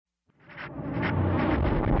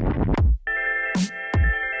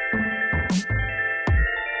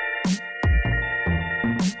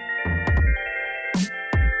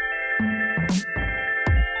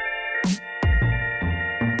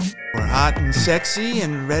hot and sexy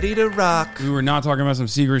and ready to rock. We were not talking about some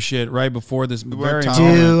secret shit right before this very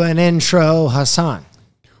moment. Do an intro, Hasan.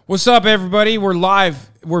 What's up, everybody? We're live.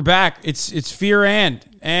 We're back. It's Fear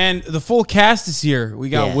and the full cast is here. We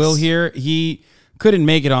got Will here. He couldn't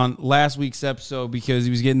make it on last week's episode because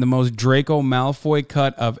he was getting the most Draco Malfoy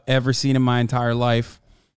cut I've ever seen in my entire life.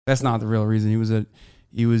 That's not the real reason.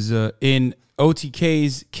 He was in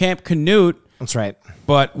OTK's Camp Canute. That's right.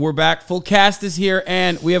 But we're back. Full cast is here,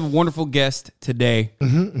 and we have a wonderful guest today.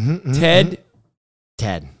 Ted.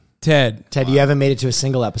 You haven't made it to a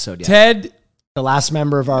single episode yet. Ted. The last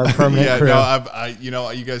member of our permanent crew. No,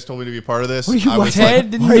 you guys told me to be part of this. Why are you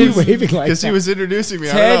waving like that? Because he was introducing me.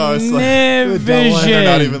 Ted I don't know. Nivison. They're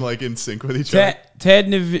not even like in sync with each other. Ted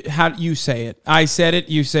Nivison. How do you say it? I said it.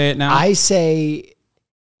 You say it now. I say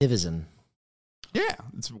Nivison. Yeah,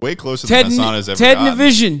 it's way closer than Hasan has ever Ted gotten.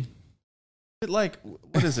 Nivison. Like,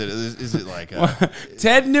 what is it? Is it like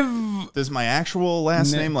Ted Niv? Does my actual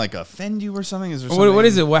last name like offend you or something? Is there something? What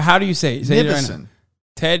is it? How do you say it? Say Nivison. It right now.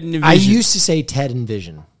 Ted Nivison. I used to say Ted and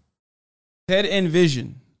Vision. Ted and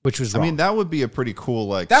Vision. Which was wrong. I mean, that would be a pretty cool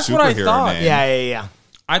That's superhero what I thought. name. Yeah.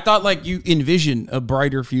 I thought like you envision a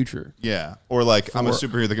brighter future. Yeah. Or like I'm a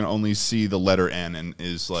superhero that can only see the letter N and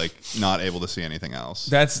is like not able to see anything else.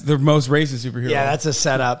 That's the most racist superhero. Yeah, that's a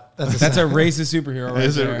setup. That's a racist superhero right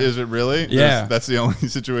there. Is it really? Yeah. That's the only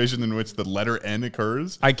situation in which the letter N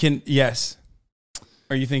occurs? Yes.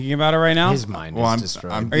 Are you thinking about it right now? His mind is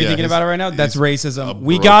destroyed. Are you thinking about it right now? That's racism.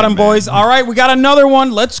 We got him, boys. Man. All right, we got another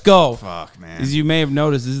one. Let's go. Fuck, man. As you may have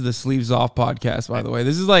noticed, this is the Sleeves Off podcast, by the way.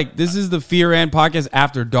 This is the Fear and podcast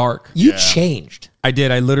after dark. You changed. I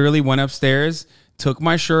did. I literally went upstairs, took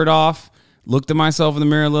my shirt off, looked at myself in the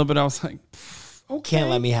mirror a little bit. I was like, okay. Can't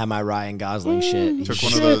let me have my Ryan Gosling shit. Took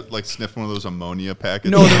one of those, like sniffed one of those ammonia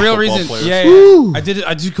packets. No, the real reason. Players. Yeah. I did it.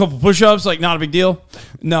 I did a couple push-ups, like not a big deal.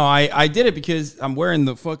 No, I did it because I'm wearing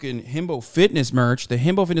the fucking Himbo Fitness merch, the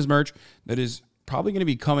Himbo Fitness merch that is probably going to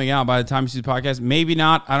be coming out by the time you see the podcast. Maybe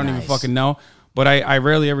not. I don't even fucking know. But I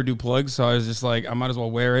rarely ever do plugs, so I was just like, I might as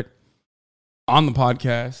well wear it on the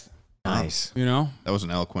podcast. Nice. You know? That was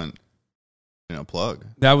an eloquent, plug.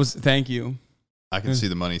 Thank you. I can see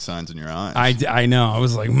the money signs in your eyes. I know. I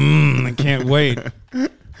was like, I can't wait.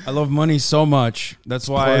 I love money so much. That's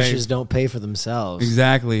why Porsches don't pay for themselves.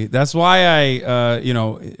 Exactly. That's why I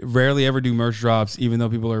rarely ever do merch drops, even though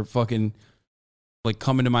people are fucking like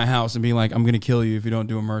coming to my house and being like, I'm gonna kill you if you don't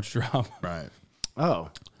do a merch drop. Right. Oh.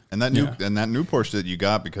 And that new Porsche that you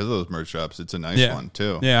got because of those merch drops, it's a nice one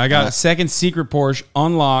too. Yeah, I got a second secret Porsche,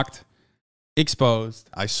 unlocked, exposed.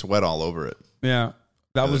 I sweat all over it. Yeah.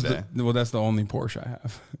 That's the only Porsche I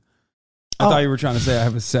have. I thought you were trying to say I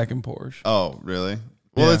have a second Porsche. Oh, really?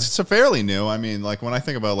 Well, it's fairly new. I mean, like when I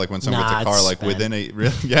think about like when someone gets a car, like within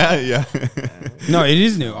yeah. No, it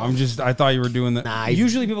is new. I thought you were doing that.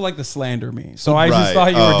 Usually people like to slander me, so I just Right.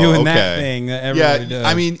 thought you were doing that thing that everybody does.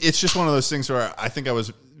 I mean, it's just one of those things where I think I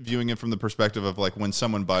was viewing it from the perspective of like when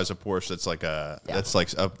someone buys a Porsche, that's like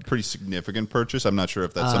a pretty significant purchase. I'm not sure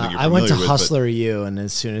if that's something you're familiar with. I went to Hustler U, and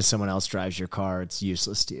as soon as someone else drives your car, it's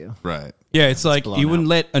useless to you. Right. Yeah, it's like you wouldn't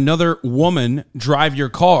let another woman drive your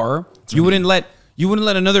car. You wouldn't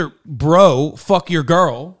let another bro fuck your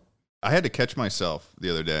girl. I had to catch myself the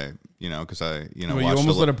other day, because I, you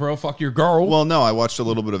almost let a bro fuck your girl. Well, no, I watched a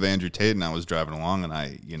little bit of Andrew Tate, and I was driving along, and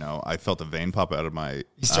I felt a vein pop out of my.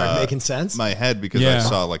 You started making sense. My head because I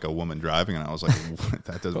saw like a woman driving, and I was like,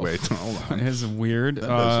 "That does wait, hold on, it's weird." That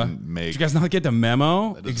doesn't make. Did you guys not get the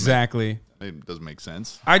memo? Exactly. It doesn't make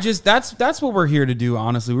sense. That's what we're here to do,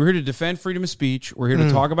 honestly. We're here to defend freedom of speech. We're here to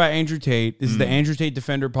talk about Andrew Tate. This is the Andrew Tate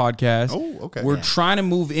Defender podcast. Oh, okay. We're trying to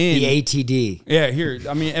move in. The ATD. Yeah, here.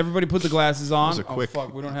 I mean, everybody put the glasses on.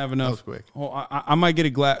 Fuck, we don't have enough. That was quick. Oh, I might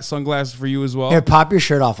get sunglasses for you as well. Here, pop your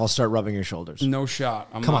shirt off. I'll start rubbing your shoulders. No shot.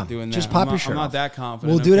 I'm not doing that. Just pop your shirt I'm not off. that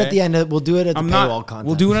confident. We'll do it at the end. We'll do it at the paywall content.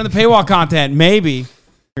 We'll do it on the paywall content. Maybe.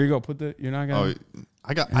 Here you go. You're not gonna. Oh,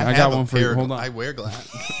 I got one for you. Hold on. I wear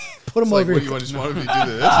glasses. Put them over. What, you just want me to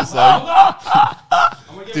do this? It's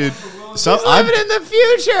like, dude, He's living in the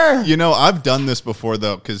future. I've done this before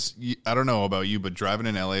though, because I don't know about you, but driving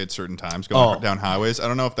in LA at certain times, going down highways, I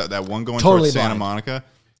don't know if that one going towards Santa Monica,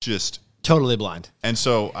 just totally blind. And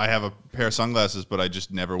so I have a pair of sunglasses, but I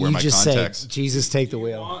just never wear You my just contacts. say, Jesus, take the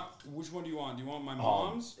wheel. Which one do you want? Do you want my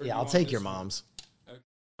mom's? Yeah, I'll take your mom's.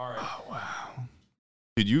 All right. Oh wow,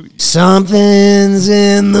 dude, Something's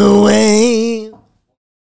in the way.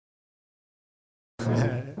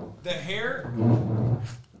 The hair,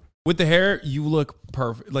 with the hair, you look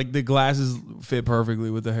perfect. Like the glasses fit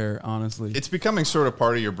perfectly with the hair. Honestly, it's becoming sort of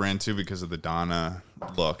part of your brand too because of the Donna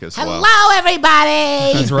look as well. Hello,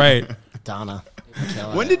 everybody. That's right. Donna.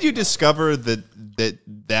 When did you discover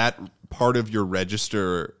that part of your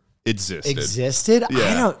register existed? Yeah.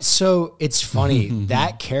 I don't. So it's funny.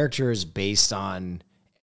 That character is based on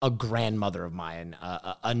a grandmother of mine,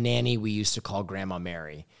 a nanny we used to call Grandma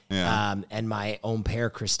Mary, and my own pair,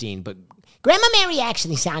 Christine. But Grandma Mary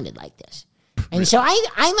actually sounded like this. And so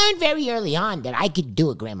I learned very early on that I could do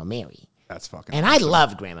a Grandma Mary. That's fucking And awesome. I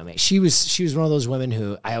loved Grandma Mary. She was one of those women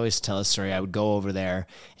who I always tell a story. I would go over there,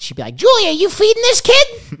 and she'd be like, "Julia, are you feeding this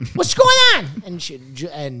kid? What's going on?" And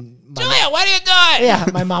Julia, what are you doing? Yeah,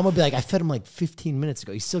 my mom would be like, "I fed him like 15 minutes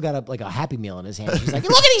ago. He's still got a Happy Meal in his hand." She's like,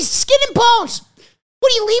 "Look at his skin and bones.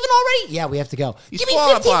 What, are you leaving already?" "Yeah, we have to go." "Give me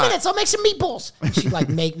 15 minutes. I'll make some meatballs." And she'd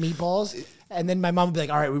make meatballs. And then my mom would be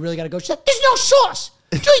like, "All right, we really got to go." She's like, "There's no sauce.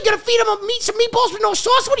 Joe, you gonna feed him some meatballs with no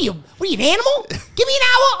sauce? What are you, an animal? Give me an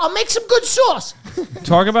hour, I'll make some good sauce."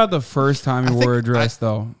 Talk about the first time you wore a dress,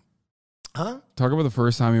 though. Huh? Talk about the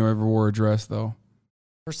first time you ever wore a dress, though.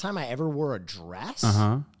 First time I ever wore a dress?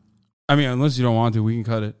 Uh-huh. I mean, unless you don't want to, we can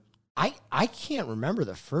cut it. I can't remember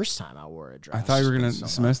the first time I wore a dress. I thought you were going to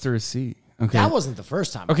semester at sea. Okay. That wasn't the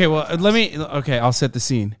first time. Okay, well, I'll set the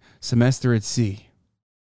scene. Semester at sea.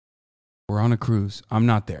 We're on a cruise. I'm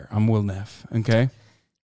not there. I'm Will Neff, okay?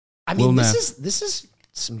 I mean, this is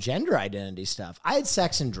some gender identity stuff. I had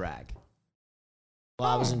sex in drag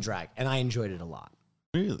while I was in drag, and I enjoyed it a lot.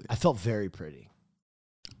 Really? I felt very pretty.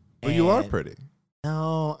 Well, you are pretty.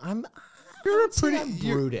 No, I'm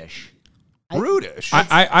brutish. Brutish?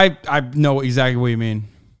 I know exactly what you mean.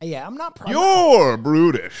 Yeah, I'm not proud. You're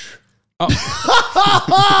brutish.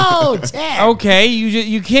 Oh, Ted. Okay,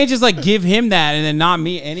 you can't just give him that and then not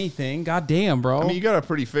me anything. God damn, bro. I mean, you got a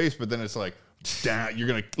pretty face, but then it's like, damn, you're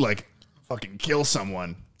gonna fucking kill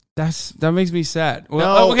someone. That makes me sad.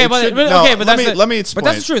 Well, no, okay, but let me explain.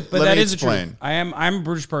 But that's the truth. But that is the explain. truth. I'm a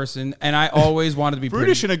British person, and I always wanted to be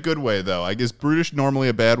British pretty. in a good way, though. I guess British normally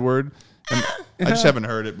a bad word. I just haven't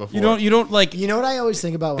heard it before. You don't like. You know what I always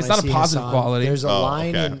think about when it's I not see a positive Hasan? quality. There's a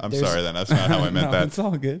line. Okay. I'm sorry then. That's not how I meant that. It's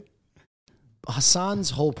all good.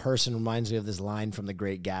 Hasan's whole person reminds me of this line from The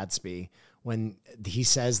Great Gatsby when he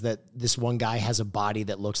says that this one guy has a body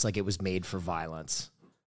that looks like it was made for violence.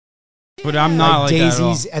 But I'm not like Daisy's.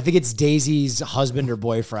 that at all. I think it's Daisy's husband or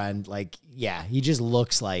boyfriend. He just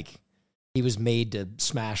looks like he was made to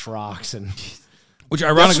smash rocks and which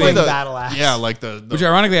ironically, battle axe. Yeah, which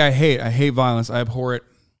ironically I hate. I hate violence. I abhor it.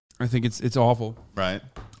 I think it's awful. Right.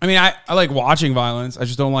 I mean, I like watching violence. I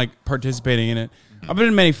just don't like participating in it. I've been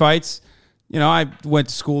in many fights. You know, I went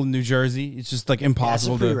to school in New Jersey. It's just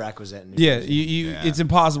impossible That's a prerequisite. It's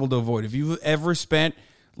impossible to avoid. If you've ever spent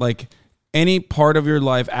any part of your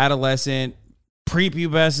life, adolescent,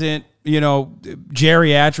 prepubescent,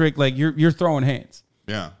 geriatric, you're throwing hands.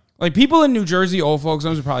 Yeah. People in New Jersey, old folks,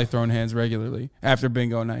 those are probably throwing hands regularly after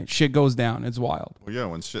bingo night. Shit goes down. It's wild. Well, yeah,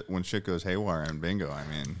 when shit goes haywire in bingo, I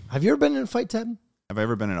mean. Have you ever been in a fight, Ted? Have I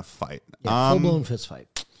ever been in a fight? Yeah, full-blown fist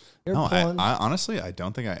fight. No, I honestly, I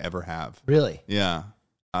don't think I ever have. Really? Yeah.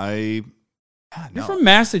 You're from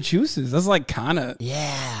Massachusetts. That's kind of...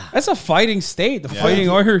 Yeah. That's a fighting state. The Fighting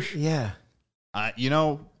Irish. Yeah.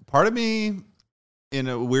 Part of me, in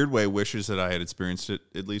a weird way, wishes that I had experienced it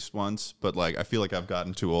at least once. But, I feel like I've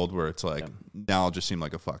gotten too old where it's now I'll just seem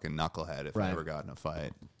like a fucking knucklehead if I ever got in a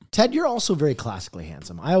fight. Ted, you're also very classically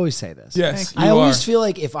handsome. I always say this. Yes, I always feel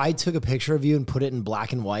like if I took a picture of you and put it in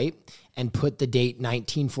black and white and put the date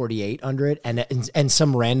 1948 under it and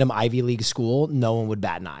some random Ivy League school, no one would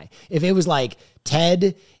bat an eye. If it was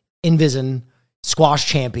Ted Nivison, squash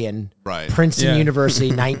champion, right. Princeton University,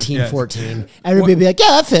 1914, everybody would be like,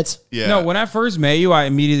 yeah, that fits. Yeah. No, when I first met you, I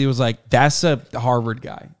immediately was like, that's a Harvard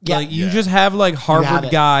guy. Yeah. You just have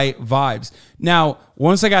Harvard guy vibes. Now,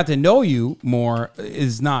 once I got to know you more, you're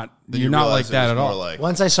not like that at all.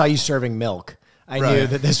 Once I saw you serving milk, I knew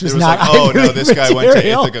that this was not. This guy went to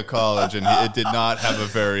Ithaca College and it did not have a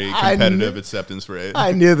very competitive acceptance rate.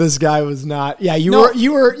 I knew this guy was not. Yeah, you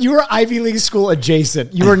were Ivy League school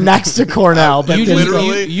adjacent. You were next to Cornell, but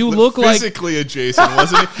you look physically adjacent,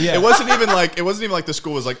 wasn't it? Yeah. It wasn't even like the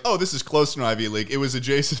school was like, oh, this is close to an Ivy League. It was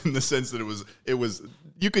adjacent in the sense that it was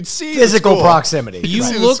you could see physical proximity.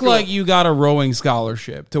 You look like you got a rowing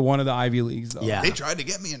scholarship to one of the Ivy Leagues, though. Yeah, they tried to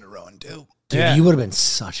get me into rowing too. Dude, you would have been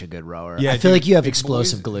such a good rower. Yeah, I feel like you have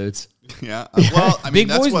explosive glutes. Yeah. Well, I mean,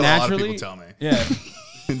 that's what a lot of naturally, people tell me. Yeah.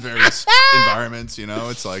 In various environments,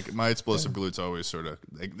 it's my explosive glutes always sort of,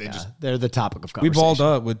 they're the topic of conversation. We balled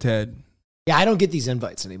up with Ted. Yeah, I don't get these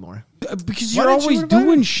invites anymore. Because you're always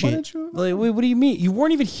doing shit. Wait, what do you mean? You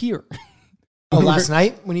weren't even here. Oh, last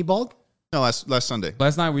night when he balled? No, last Sunday.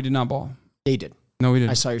 Last night we did not ball. They did. No, we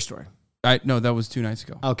didn't. I saw your story. No, that was 2 nights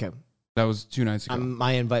ago. Okay. That was 2 nights ago.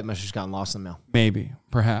 My invite must have just gotten lost in the mail. Maybe,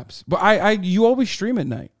 perhaps. But you always stream at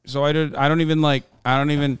night. So I don't even want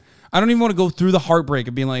to go through the heartbreak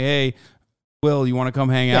of being like, hey, Will, you want to come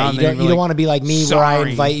hang out? You don't want to be like me where I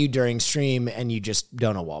invite you during stream and you just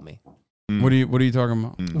don't know wall me. What are you talking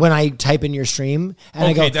about? When I type in your stream and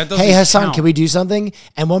I go, hey, Hasan, count. can we do something?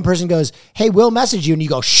 And one person goes, hey, Will message you. And you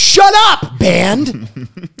go, shut up, band.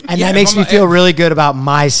 And that makes me feel really good about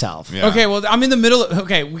myself. Yeah. Okay, well, I'm in the middle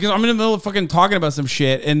because I'm in the middle of fucking talking about some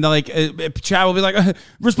shit. And like, chat will be like,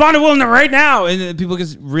 respond to Will right now. And then people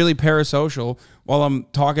get really parasocial while I'm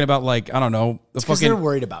talking about, like, I don't know, because they're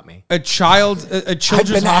worried about me. A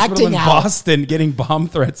children's hospital in Boston getting bomb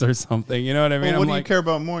threats or something. You know what I mean? Well, what do you care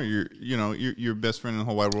about more? Your best friend in the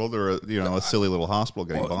whole wide world, or a silly little hospital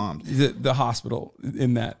getting bombed? The hospital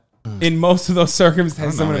in that. In most of those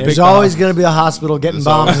circumstances, there's always going to be a hospital getting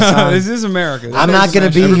bombed. This is America. I'm not going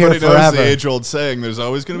to be here forever. Knows the age-old saying, there's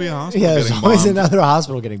always going to be a hospital getting bombed. There's always another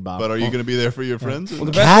hospital getting bombed. But are you going to be there for your friends?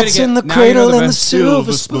 Well, Cats in the cradle and the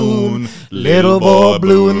silver spoon, little boy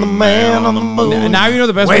blue and the man on the moon. Now you know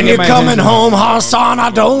the best. When you're coming home, Hasan,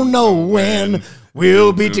 I don't know when.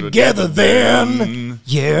 We'll be together then.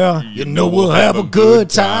 Yeah, you know we'll have a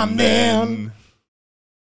good time then.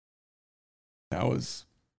 That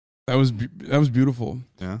was beautiful.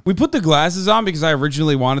 Yeah. We put the glasses on because I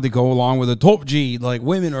originally wanted to go along with a top G, like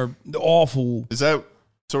women are awful. Is that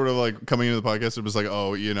sort of like coming into the podcast? It was like,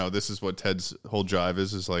 oh, this is what Ted's whole drive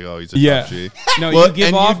is like, oh, he's a top G. No, well, you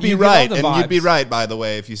give off. You'd be right, and you'd be right, by the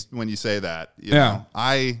way, when you say that. You know,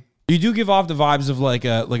 you do give off the vibes of like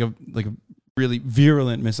a really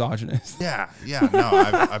virulent misogynist. Yeah. No,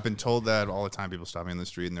 I've been told that all the time. People stop me in the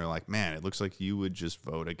street and they're like, man, it looks like you would just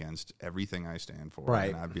vote against everything I stand for.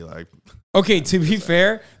 Right. And I'd be like, okay, to be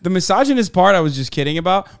fair, the misogynist part I was just kidding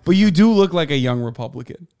about, but you do look like a young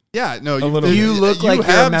Republican. Yeah, no, you look like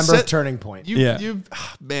you're a member of Turning Point. You've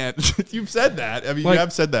said that. I mean, you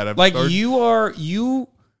have said that. You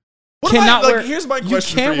What cannot wear. Here's my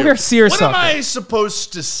question. You can't for you. wear seersucker. What am I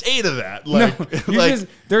supposed to say to that?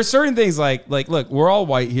 There are certain things like look, we're all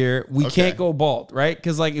white here. We can't go bald, right?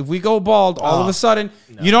 Because like if we go bald, all of a sudden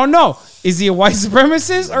you don't know, is he a white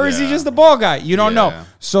supremacist or is he just a bald guy? You don't know.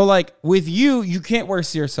 So like with you can't wear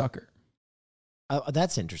seersucker.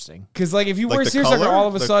 That's interesting. Because like if you wear seersucker, all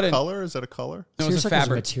of a sudden, color is that a color? No, it's a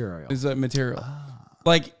fabric material. It's a material.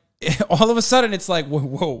 Like all of a sudden, it's like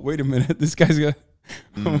whoa, wait a minute, this guy's got.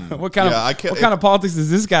 What kind of politics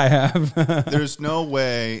does this guy have? There's no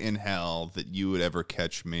way in hell that you would ever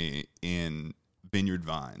catch me in Vineyard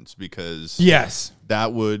Vines because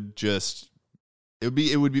that would just it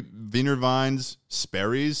would be Vineyard Vines,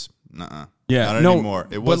 Sperry's. Not anymore.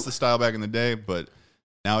 It was the style back in the day, but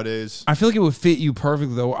nowadays I feel like it would fit you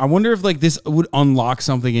perfectly though. I wonder if like this would unlock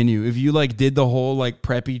something in you if you like did the whole like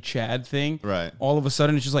preppy Chad thing. Right. All of a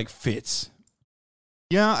sudden, it just like fits.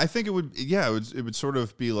 Yeah, I think it would. Yeah, it would sort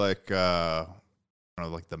of be like, I don't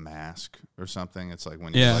know, like The Mask or something. It's like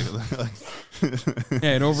when you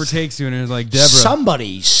it overtakes you and it's like, Deborah,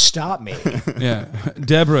 somebody stop me. Yeah,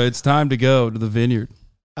 Deborah, it's time to go to the vineyard.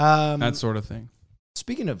 That sort of thing.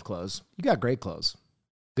 Speaking of clothes, you got great clothes.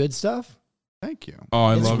 Good stuff. Thank you. Oh,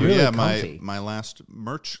 I love really it. Yeah, my last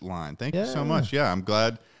merch line. Thank you so much. Yeah, I'm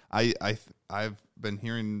glad. I've been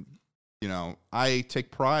hearing. I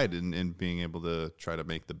take pride in being able to try to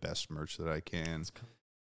make the best merch that I can.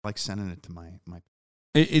 I like sending it to my.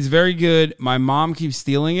 It's very good. My mom keeps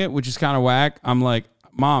stealing it, which is kind of whack. I'm like,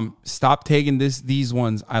 Mom, stop taking these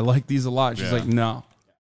ones. I like these a lot. She's like, no.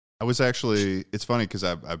 I was actually. It's funny because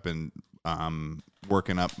I've been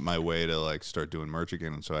working up my way to like start doing merch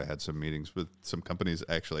again, and so I had some meetings with some companies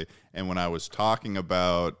actually. And when I was talking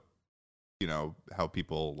about, how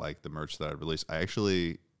people like the merch that I released, I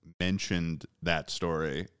actually mentioned that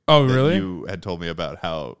story. Oh, really? You had told me about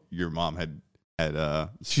how your mom had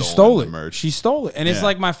she stole the it. merch. She stole it, and it's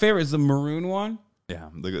like my favorite. It's the maroon one. Yeah,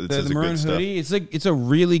 the maroon hoodie. It's a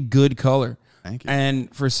really good color. Thank you.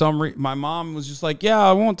 And for some reason, my mom was just like, "Yeah,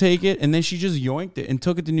 I won't take it," and then she just yoinked it and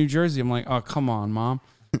took it to New Jersey. I'm like, "Oh, come on, Mom."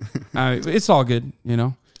 It's all good,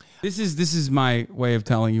 This is my way of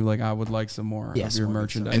telling you, like, I would like some more of your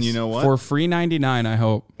merchandise. And you know what? For free $99, I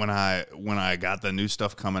hope. When I got the new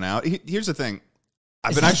stuff coming out, here's the thing.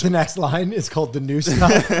 The next line is called the new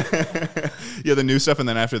stuff. Yeah, the new stuff, and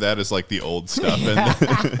then after that is like the old stuff.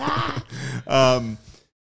 And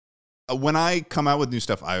when I come out with new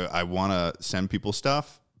stuff, I want to send people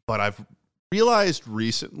stuff, but I've realized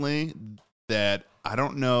recently that I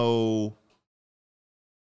don't know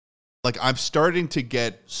like I'm starting to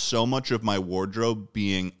get so much of my wardrobe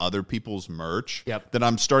being other people's merch that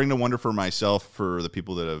I'm starting to wonder for myself, for the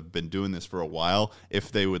people that have been doing this for a while,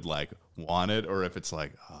 if they would like want it or if it's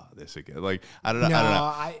like, oh, this again. Like I don't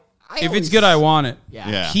know. If it's good, I want it.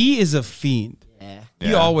 Yeah. He is a fiend. Yeah.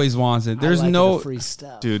 He always wants it. There's no free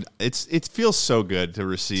stuff, dude. It feels so good to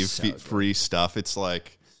receive free stuff. It's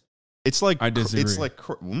like I disagree. It's like.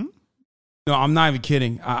 No, I'm not even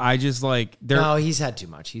kidding. I just like... No, he's had too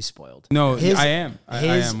much. He's spoiled. No, I am. I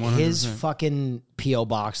am 100%. His fucking P.O.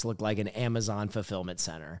 box looked like an Amazon fulfillment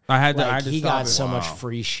center. I had to he got stop it. so much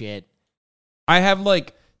free shit. I have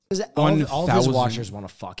like... All of his watchers want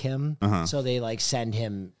to fuck him, so they like send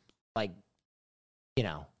him like,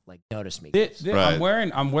 like notice me.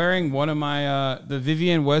 I'm wearing one of my... the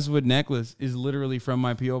Vivienne Westwood necklace is literally from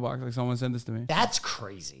my P.O. box. Like someone sent this to me. That's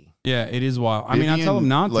crazy. Yeah, it is wild. I mean, I tell him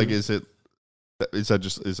not to. Like, is that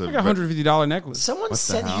just like a $150 necklace? Someone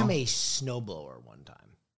sent him a snowblower one time.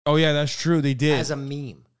 Oh yeah, that's true. They did as a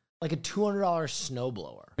meme, like a $200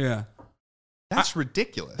 snowblower. Yeah, that's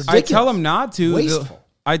ridiculous. I tell him not to. Wasteful.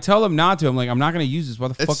 I tell him not to. I'm like, I'm not going to use this. Why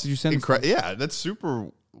the fuck did you send it? Yeah, that's super.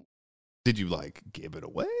 Did you like give it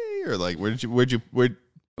away or like where? Who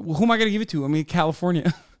am I going to give it to? I mean,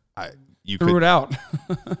 California. You threw it out.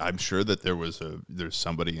 I'm sure that there's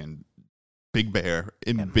somebody in Big Bear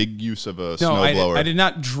in big use of a snowblower. I did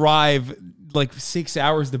not drive like 6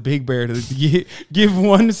 hours to Big Bear to give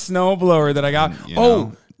one snowblower that I got.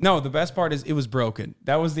 No, the best part is it was broken.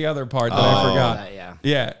 That was the other part that I forgot.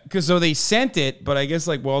 Yeah. Because so they sent it, but I guess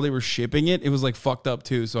like while they were shipping it, it was like fucked up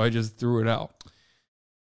too. So I just threw it out.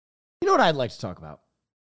 You know what I'd like to talk about?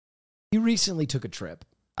 You recently took a trip.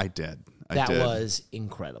 I did. That was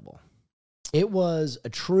incredible. It was a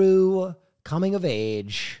true coming of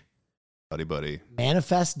age. Buddy.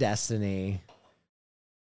 Manifest destiny.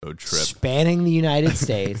 Road trip. Spanning the United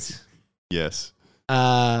States. Yes.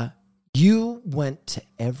 You went to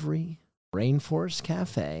every Rainforest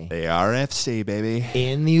Cafe. ARFC, baby.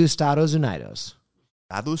 In the Estados Unidos.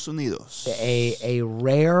 Estados Unidos. A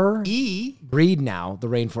rare breed now, the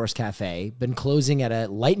Rainforest Cafe, been closing at a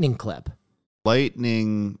lightning clip.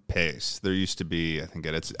 Lightning pace. There used to be, I think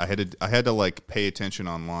I had to like pay attention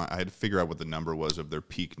online. I had to figure out what the number was of their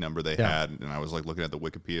peak number they had, and I was like looking at the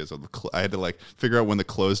Wikipedia. So I had to like figure out when the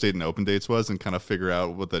close date and open dates was, and kind of figure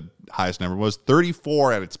out what the highest number was.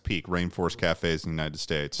 34 at its peak. Rainforest cafes in the United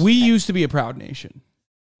States. We used to be a proud nation.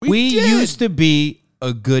 We used to be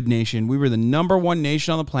a good nation. We were the number one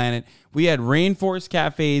nation on the planet. We had rainforest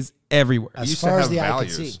cafes everywhere. As far as the eye can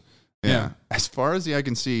see. Yeah. As far as the eye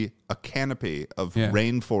can see, a canopy of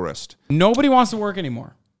rainforest. Nobody wants to work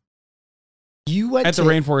anymore. You went at the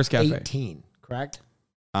Rainforest Cafe. 18, correct?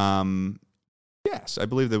 Yes, I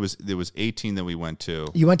believe there was 18 that we went to.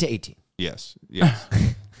 You went to 18. Yes. He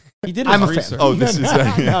did his research. Oh, this is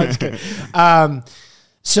no, it's good.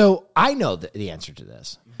 So I know the answer to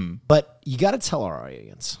this, but you got to tell our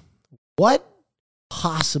audience what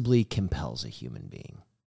possibly compels a human being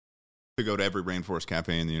to go to every Rainforest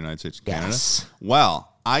Cafe in the United States and Canada? Yes.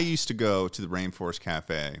 Well, I used to go to the Rainforest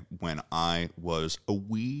Cafe when I was a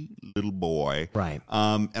wee little boy. Right.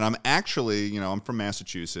 And I'm actually, I'm from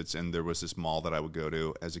Massachusetts, and there was this mall that I would go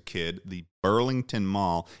to as a kid, the Burlington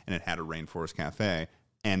Mall, and it had a Rainforest Cafe.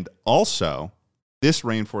 And also, this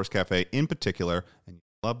Rainforest Cafe in particular, and you'll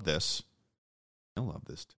love this too,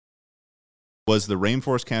 was the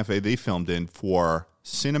Rainforest Cafe they filmed in for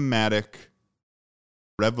cinematic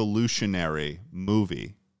revolutionary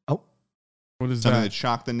movie. Oh, what is something that? that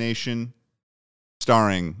shocked the nation,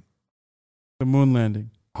 starring the moon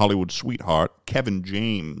landing, Hollywood sweetheart Kevin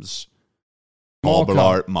James,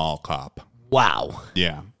 Mall Cop. Wow.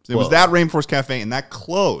 Yeah, it was that Rainforest Cafe, and that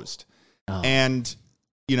closed. And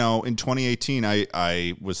in 2018,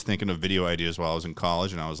 I was thinking of video ideas while I was in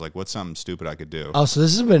college, and I was like, "What's something stupid I could do?" Oh, so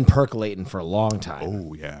this has been percolating for a long time.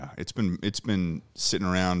 Oh yeah, it's been sitting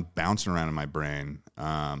around, bouncing around in my brain.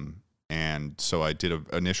 And so I did an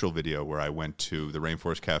initial video where I went to the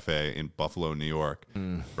Rainforest Cafe in Buffalo, New York,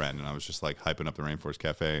 Brent, and I was just like hyping up the Rainforest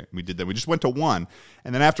Cafe. We did that. We just went to one,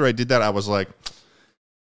 and then after I did that, I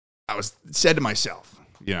said to myself,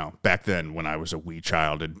 back then when I was a wee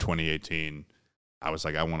child in 2018. I was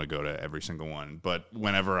like, I want to go to every single one. But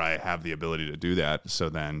whenever I have the ability to do that, so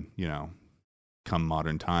then, come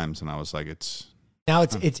modern times, and I was like, it's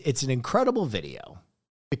an incredible video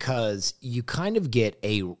because you kind of get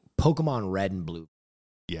a Pokemon Red and Blue.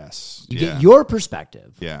 Yes. You get your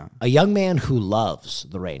perspective. Yeah. A young man who loves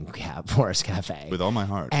the Rainforest Cafe. With all my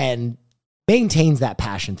heart. And maintains that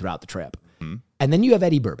passion throughout the trip. Mm-hmm. And then you have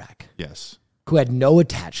Eddie Burback. Yes. Who had no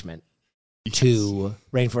attachment to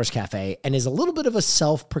Rainforest Cafe and is a little bit of a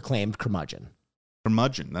self-proclaimed curmudgeon.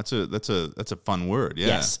 Curmudgeon. That's a fun word. Yeah.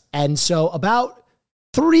 Yes. And so about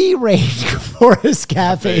 3 Rainforest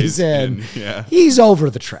Cafes in, he's over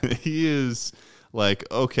the trip. He is like,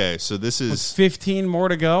 okay, so this is 15 more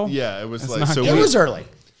to go. Yeah, it was That's like so. It was early.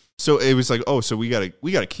 So it was like, so we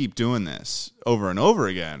gotta keep doing this over and over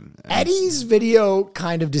again. And Eddie's video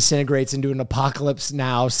kind of disintegrates into an Apocalypse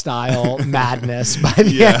Now style madness by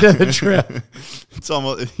the end of the trip. It's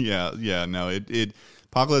almost no, it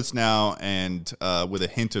Apocalypse Now and with a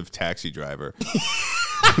hint of Taxi Driver.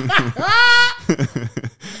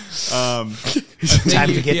 Time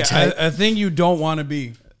to get tight. A thing you don't want to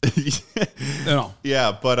be. No.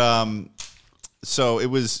 Yeah, but so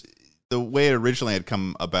it was. The way it originally had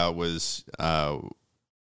come about was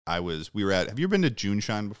we were at, have you ever been to June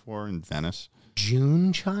Shine before in Venice?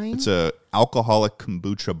 June Shine? It's a alcoholic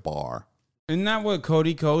kombucha bar. Isn't that what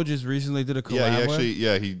Cody Ko just recently did a collab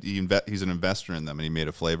with? He's an investor in them and he made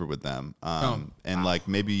a flavor with them. Like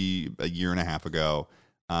maybe a year and a half ago,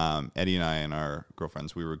 Eddie and I and our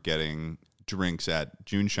girlfriends, we were getting drinks at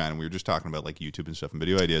June Shine and we were just talking about like YouTube and stuff and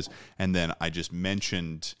video ideas. And then I just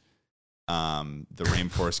mentioned the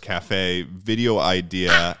Rainforest Cafe video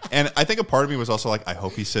idea. And I think a part of me was also like, I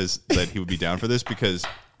hope he says that he would be down for this, because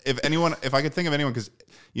if I could think of anyone, because,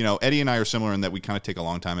 Eddie and I are similar in that we kind of take a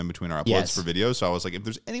long time in between our uploads for videos. So I was like, if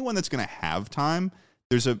there's anyone that's going to have time,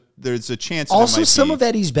 there's a chance. Also, some of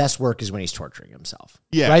Eddie's best work is when he's torturing himself.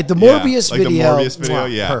 Yeah. Right? The Morbius like video. The Morbius video,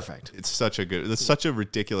 yeah. Perfect. It's such a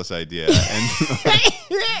ridiculous idea.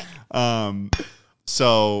 And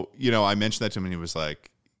so, I mentioned that to him and he was like,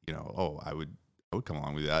 I would come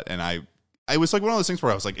along with that. And I was like one of those things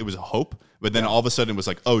where I was like, it was a hope, but then all of a sudden it was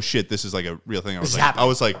like, oh shit, this is like a real thing. I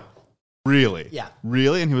was like, really? Yeah.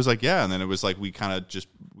 Really? And he was like, yeah. And then it was like, we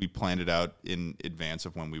planned it out in advance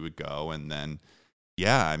of when we would go. And then,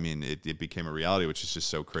 it became a reality, which is just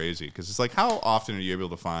so crazy. Cause it's like, how often are you able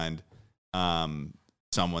to find,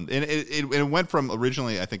 someone, and it went from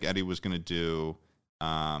originally, I think Eddie was going to do,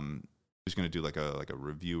 like a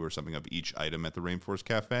review or something of each item at the Rainforest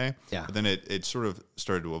Cafe. Yeah. But then it sort of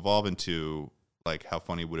started to evolve into like, how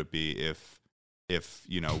funny would it be if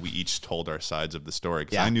we each told our sides of the story?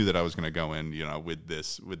 Because I knew that I was going to go in, with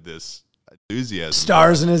this enthusiasm.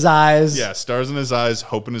 Stars in his eyes. Yeah, stars in his eyes,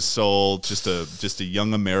 hope in his soul. Just a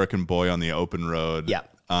young American boy on the open road. Yeah.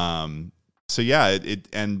 So yeah,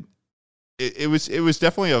 it was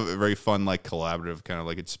definitely a very fun, like, collaborative kind of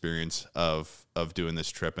like experience of doing this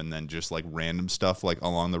trip, and then just like random stuff like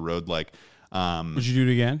along the road. Like, would you do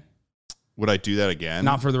it again? Would I do that again?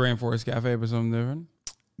 Not for the Rainforest Cafe, but something different.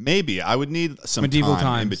 Maybe I would need some medieval time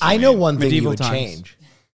times. in between. I know one thing medieval you would times. change.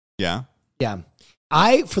 Yeah. Yeah.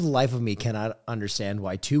 I, for the life of me, cannot understand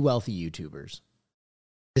why 2 wealthy YouTubers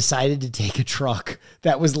decided to take a truck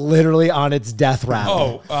that was literally on its death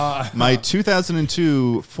rattle. My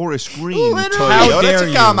 2002 Forest Green How Toyota dare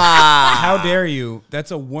you? Tacoma. How dare you?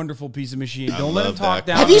 That's a wonderful piece of machine. Don't let him talk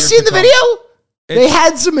down. Have you seen the video? They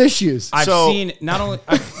had some issues. I've seen not only.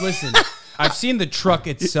 Listen, I've seen the truck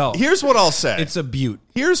itself. Here's what I'll say. It's a beaut.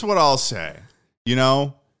 Here's what I'll say.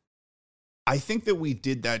 I think that we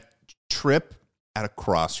did that trip at a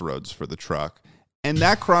crossroads for the truck. And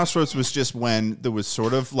that crossroads was just when there was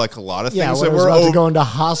sort of like a lot of things that were about to go into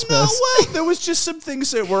hospice. No, there was just some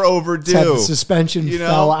things that were overdue. The suspension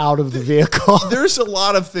fell out of the vehicle. There's a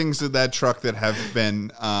lot of things in that truck that have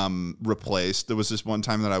been replaced. There was this one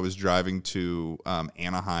time that I was driving to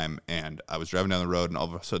Anaheim, and I was driving down the road, and all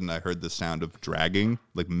of a sudden I heard the sound of dragging,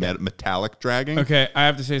 like metallic dragging. Okay, I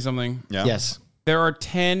have to say something. Yeah. Yes. There are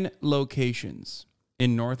 10 locations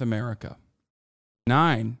in North America.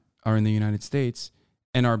 9 are in the United States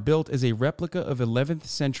and are built as a replica of 11th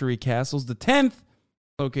century castles. The 10th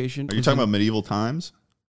location. Are you talking about medieval times?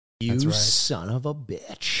 You That's right. son of a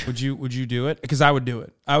bitch. Would you do it? Because I would do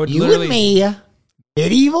it. I would You literally. and me,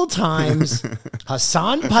 medieval times,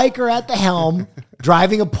 Hasan Piker at the helm,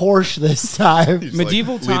 driving a Porsche this time.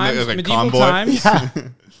 Medieval like, leading times. it as a Medieval convoy. times. Yeah.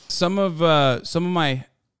 Some of my.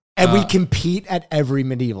 And we compete at every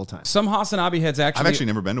medieval time. Some Hasanabi heads actually. I've actually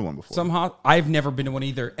never been to one before. I've never been to one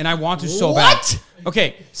either, and I want to so What? bad.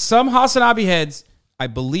 Okay, some Hasanabi heads, I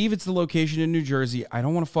believe it's the location in New Jersey. I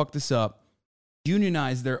don't want to fuck this up.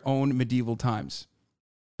 Unionize their own medieval times.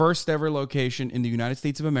 First ever location in the United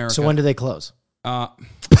States of America. So when do they close?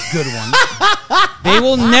 Good one. They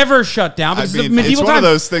will never shut down because of medieval it's one times. of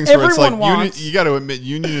those things where it's like wants. you got to admit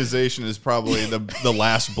unionization is probably the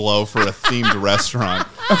last blow for a themed restaurant.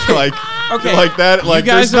 Like that. Like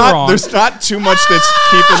you guys there's are not wrong. there's not too much that's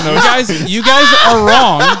keeping those. You guys are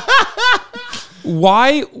wrong.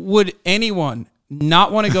 Why would anyone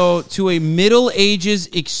not want to go to a Middle Ages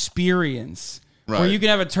experience where you can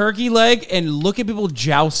have a turkey leg and look at people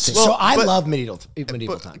jousting? So I love medieval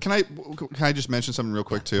times. Can I just mention something real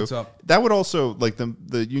quick too? What's up? That would also like the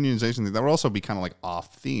unionization thing. That would also be kind of like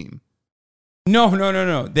off theme. No.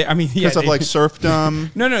 Because of like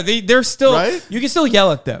serfdom. No. They're still. Right? You can still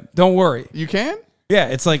yell at them. Don't worry. You can. Yeah,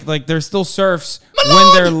 it's like they're still serfs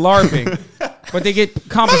when they're LARPing, but they get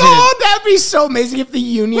compensated. Oh, that'd be so amazing if the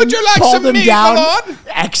union Would you like pulled some him meat, down, my lord?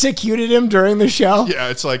 executed him during the show. Yeah,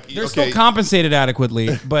 it's like They're still compensated adequately,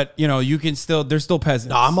 but you can still. They're still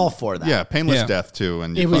peasants. No, I'm all for that. Yeah, painless death too,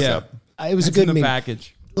 and you was fuck up. It was That's a good in the meme.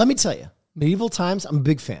 package. Let me tell you, medieval times. I'm a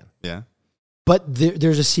big fan, Yeah. but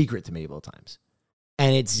there's a secret to medieval times,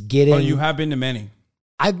 and it's getting. Oh, you have been to many.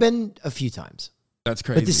 I've been a few times. That's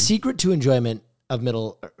crazy. But the secret to enjoyment of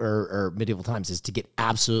medieval times is to get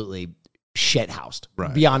absolutely shithoused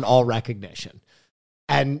beyond all recognition,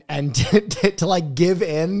 and to like give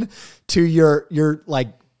in to your like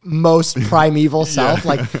most primeval self.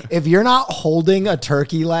 Like if you're not holding a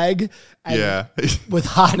turkey leg, with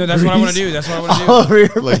hot no, that's what I want to do. That's what I want to do. over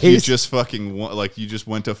your Like face. you just fucking you just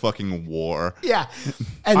went to fucking war. Yeah,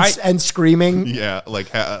 and screaming. Yeah,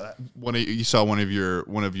 like you saw one of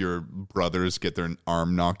your brothers get their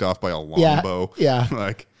arm knocked off by a longbow. Yeah.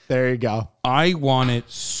 Like There you go. I want it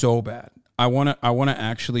so bad. I want to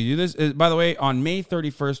actually do this. By the way, on May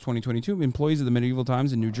 31st, 2022, employees of the Medieval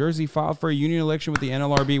Times in New Jersey filed for a union election with the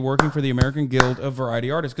NLRB, working for the American Guild of Variety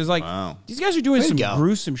Artists. Because these guys are doing some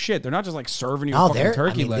gruesome shit. They're not just like serving you a fucking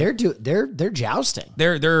turkey leg. They're jousting.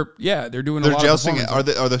 They're doing a lot jousting. of Are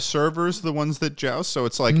the servers the ones that joust? So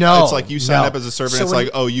it's like No, you sign no. up as a server. So And it's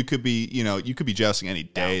when like you could be jousting any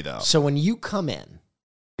day though. So when you come in,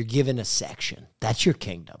 you're given a section. That's your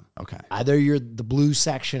kingdom. Okay. Either you're the blue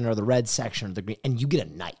section or the red section or the green, and you get a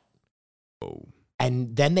knight. Oh.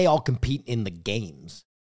 And then they all compete in the games.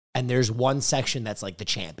 And there's one section that's like the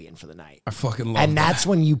champion for the night. I fucking love And that's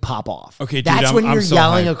when you pop off. Okay, dude, that's when I'm you're so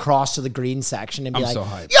yelling hyped. across to the green section and be I'm like, so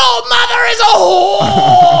hyped. "Your mother is a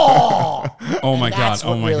whore!" Oh my And god! that's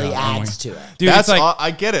what Oh my really god! Oh my adds god! to it. Dude, That's it's like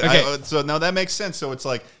I get it. okay. So now that makes sense. So it's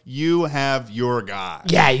like you have your guy.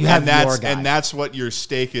 Yeah, you have your guy. And that's what your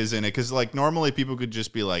stake is in it. Because like normally people could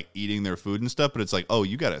just be like eating their food and stuff, but it's like, oh,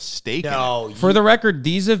 you got a stake in it. For the record,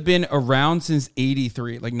 these have been around since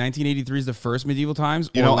 '83. Like 1983 is the first Medieval Times.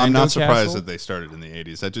 I'm Orlando not surprised Castle. that they started in the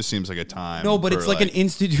 80s. That just seems like a time. No, but for, it's like an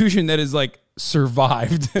institution that is like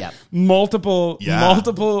survived Yep. multiple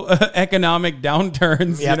economic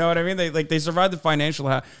downturns. Yep. You know what I mean? They survived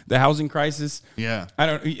the housing crisis. Yeah.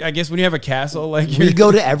 I guess when you have a castle, like We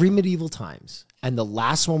go to every medieval times, and the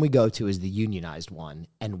last one we go to is the unionized one,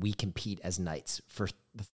 and we compete as knights for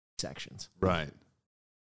the sections. Right.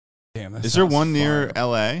 damn. That Is there sounds one near fun.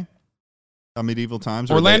 L.A.? Medieval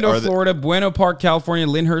times? Or Orlando, are they- Florida, Bueno Park, California,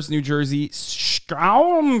 Lyndhurst, New Jersey,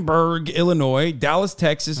 Schaumburg, Illinois, Dallas,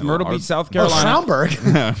 Texas, Myrtle Beach, South Carolina.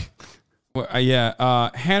 Schaumburg.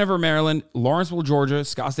 Hanover, Maryland, Lawrenceville, Georgia,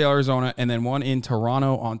 Scottsdale, Arizona, and then one in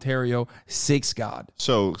Toronto, Ontario. Six God.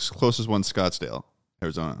 So closest one, Scottsdale,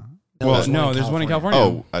 Arizona. Well, no, there's one in California.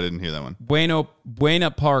 Oh, I didn't hear that one. Buena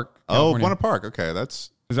Park. Oh, California. Buena Park. Okay, that's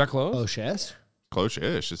Is that close? Oh, shit.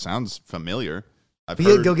 close-ish. It sounds familiar. I've We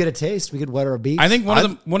heard. could go get a taste. We could wet our beaks. I think one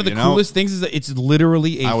of the coolest things is that it's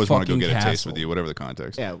literally a I always want to fucking go get castle. a taste with you, whatever the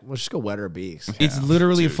context. Yeah, we'll just go wet our beaks. It's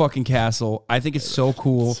literally dude. a fucking castle. I think it's so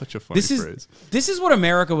cool. Such a funny this phrase. This is what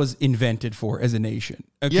America was invented for as a nation.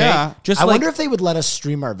 Okay? Yeah. Just I like wonder if they would let us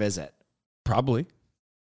stream our visit. probably.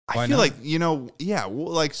 I feel like,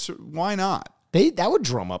 why not? That would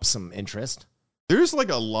drum up some interest. There's like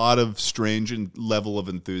a lot of strange level of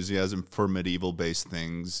enthusiasm for medieval-based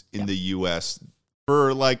things in the U.S.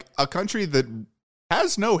 for like a country that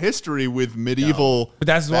has no history with medieval But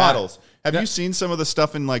that's why. battles. Have you seen some of the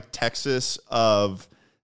stuff in like Texas of,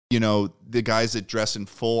 the guys that dress in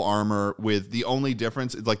full armor with the only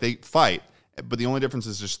difference is like they fight, but the only difference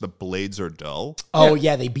is just the blades are dull. Oh,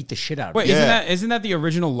 yeah, they beat the shit out of Wait, it. isn't that the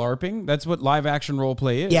original LARPing? That's what live action role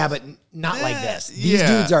play is. Yeah, but not like this. These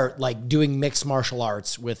yeah. dudes are like doing mixed martial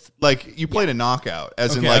arts with. Like you played a knockout,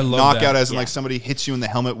 as in Okay, I like love knockout, that. as in like somebody hits you in the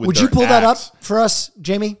helmet with. Would their you pull that up axe. for us,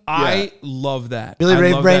 Jamie? I love that. Billy I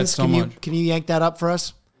Ray love Brains, that so much. can you yank that up for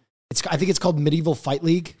us? I think it's called Medieval Fight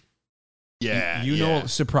League. Yeah, You know a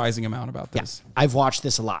surprising amount about this. I've watched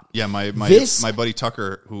this a lot. Yeah, my This- buddy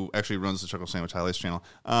Tucker, who actually runs the Chuckle Sandwich Highlights channel,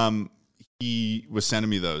 he was sending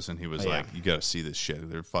me those, and he was like, "You got to see this shit.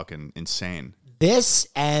 They're fucking insane." This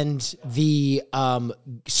and the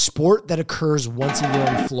sport that occurs once a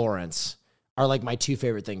year in Florence are like my two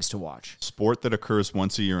favorite things to watch. Sport that occurs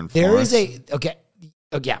once a year in There Florence. is okay.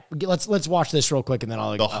 Oh, yeah, let's watch this real quick, and then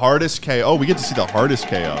I'll... The hardest KO. Oh, we get to see the hardest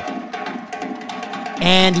KO.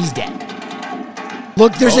 And he's dead.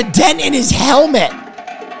 Look, there's a dent in his helmet.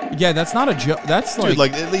 Yeah, that's not a joke. That's Dude,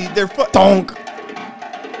 like they're Donk.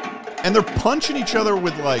 And they're punching each other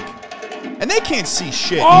with like... And they can't see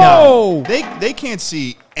shit. Oh! No. They can't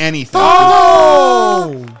see anything.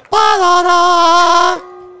 Oh!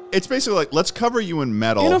 It's basically like, let's cover you in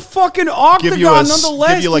metal. in a fucking octagon,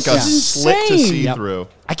 nonetheless. Give you like a This is slit to insane. see through.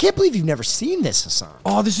 I can't believe you've never seen this, Hasan.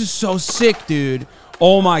 Oh, this is so sick, dude.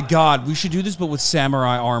 Oh my god, we should do this, but with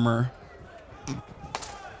samurai armor.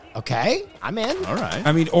 Okay, I'm in. All right.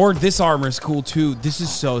 I mean, or this armor is cool too. This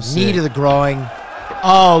is so sick. Knee to the groin.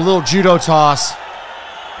 Oh, little judo toss.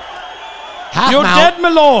 Half You're mount. dead, my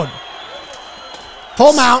lord.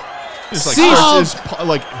 Full mount. It's like, See?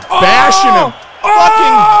 like bashing him.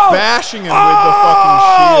 Fucking bashing him with the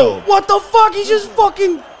fucking shield. What the fuck? He just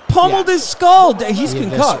fucking pummeled his skull. He's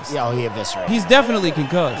concussed. Yeah, he eviscerated. He's definitely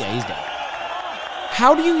concussed. Yeah, he's dead.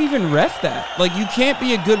 How do you even ref that? Like, you can't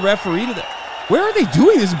be a good referee to that. Where are they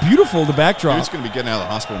doing this? Beautiful, the backdrop. He's going to be getting out of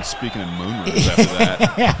the hospital and speaking in moon rooms after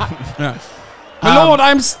that. Yeah. My lord,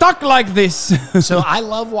 I'm stuck like this. So I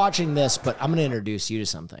love watching this, but I'm going to introduce you to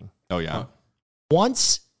something. Oh, yeah.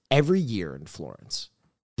 Once every year in Florence,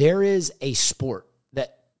 there is a sport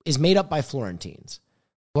that is made up by Florentines.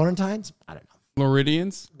 Florentines? I don't know.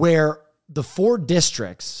 Floridians? Where the 4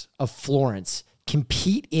 districts of Florence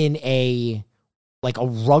compete in a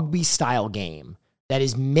rugby style game that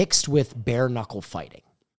is mixed with bare knuckle fighting.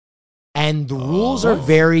 And the rules are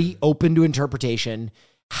very open to interpretation.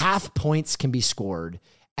 Half points can be scored,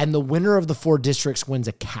 and the winner of the 4 districts wins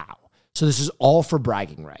a cow. So this is all for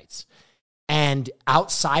bragging rights. And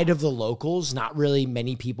outside of the locals, not really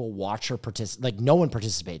many people watch or participate. Like, no one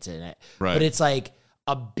participates in it. Right. But it's like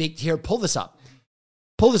a big... Here, pull this up.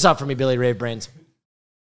 Pull this up for me, Billy Rave Brains.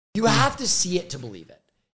 You have to see it to believe it.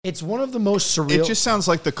 It's one of the most surreal... It just sounds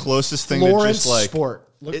like the closest thing Florence to just like... sport.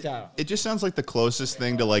 Look down. It just sounds like the closest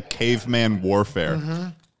thing to like caveman warfare. Mm-hmm.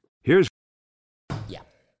 Here's Yeah.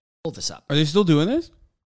 Pull this up. Are they still doing this?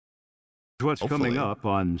 what's Hopefully. coming up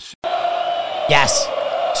on Yes.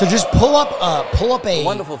 So just pull up a... The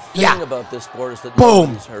wonderful thing yeah. about this sport is that Boom.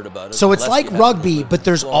 nobody's heard about it. So it's unless like you have rugby, lived but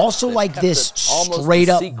there's in Florence. also They've like kept this it almost straight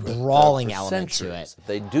a up secret brawling for element to centuries. it.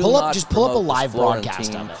 They do Pull up not a promote live this broadcast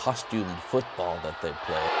Florentine of it. costumed football that they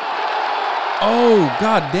play. Oh,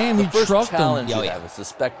 god damn, The he first trucked them. challenge Yo, you yeah. have as the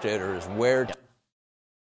spectator is where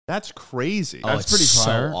That's crazy. Oh, That's it's pretty so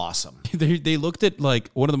fire. awesome. They looked at like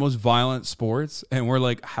one of the most violent sports, and we're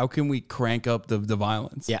like, how can we crank up the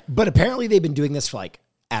violence? Yeah. But apparently they've been doing this for like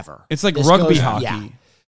ever. It's like This rugby goes- hockey. Yeah.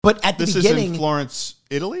 But at the This beginning... is in Florence,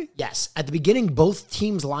 Italy? Yes. At the beginning, both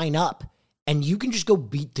teams line up, and you can just go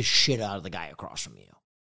beat the shit out of the guy across from you.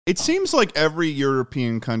 It seems like every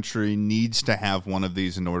European country needs to have one of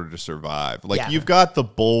these in order to survive. Like, Yeah. you've got the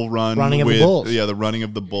bull run Running of the with bulls. Yeah, the running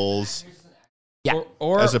of the bulls. Yeah.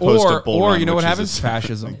 Or As opposed to bull run, you know what which is happens? a-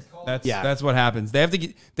 Fascism. That's Yeah. that's what happens. They have to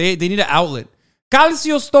get, they need an outlet.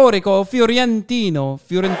 Calcio storico Fiorentino.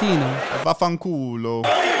 Vaffanculo.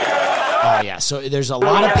 Oh, yeah. So there's a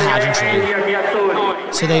lot of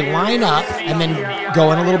pageantry. So they line up and then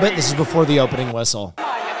go in a little bit. This is before the opening whistle.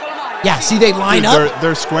 Yeah, see, they line Dude, up.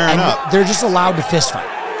 they're squaring and up. They're just allowed to fist fight.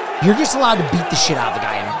 You're just allowed to beat the shit out of the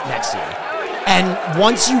guy next to you. And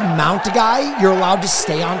once you mount a guy, you're allowed to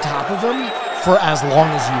stay on top of him for as long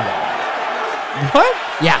as you want. What?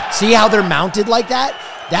 Yeah, see how they're mounted like that?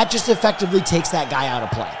 That just effectively takes that guy out of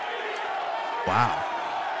play. Wow.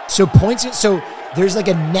 So so there's like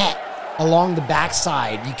a net along the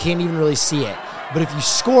backside. You can't even really see it. But if you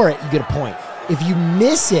score it, you get a point. If you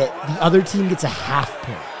miss it, the other team gets a half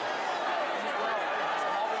point.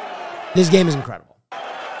 This game is incredible.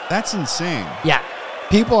 That's insane. Yeah.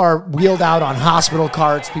 People are wheeled out on hospital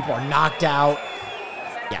carts. People are knocked out.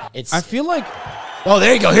 Yeah, it's... I feel like Oh,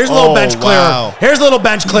 there you go. Here's a little Oh, bench clearer. wow. Here's a little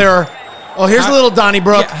bench clearer. Oh, here's a little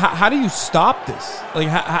Donnybrook. yeah, how do you stop this? Like,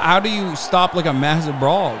 how do you stop like a massive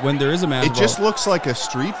brawl when there is a massive It just brawl? looks like a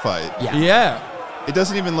street fight. Yeah. Yeah. It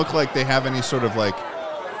doesn't even look like they have any sort of like...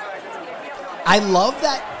 I love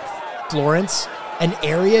that Florence, an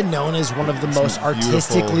area known as one of the most beautiful.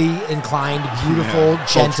 artistically inclined, beautiful, Yeah,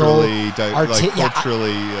 gentle,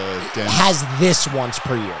 culturally dense. has this once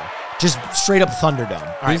per year. Just straight up Thunderdome.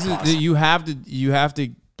 All right, This is pause. you have to.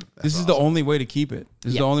 This is the only way to keep it. This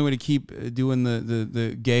is Yeah. the only way to keep doing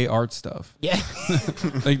the gay art stuff. Yeah.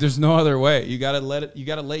 Like, there's no other way. You gotta let it. You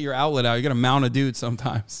gotta let your outlet out. You gotta mount a dude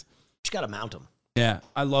sometimes. Just got to mount them. Yeah,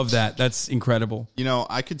 I love that. That's incredible. You know,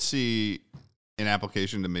 I could see an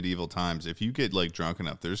application to medieval times. If you get like drunk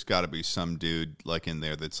enough, there's got to be some dude like in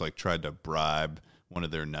there that's like tried to bribe one of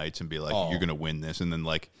their knights and be like, "You're gonna win this," and then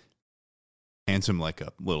like hands him like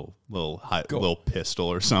a little pistol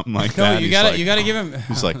or something like No, that. you gotta give him.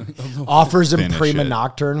 He's like, offers him Finish prima it.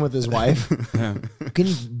 nocturne with his wife. Can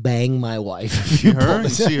you bang my wife? If see you her, pull you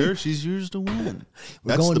this see out? her, she's yours to win.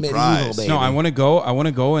 We're That's going the medieval, prize. baby. No, I want to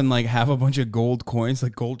go and like have a bunch of gold coins,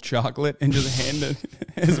 like gold chocolate, and just hand it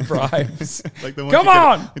as bribes. Like the ones Come you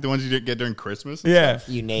on! like the ones you get during Christmas. Yeah,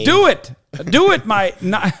 You name do it, my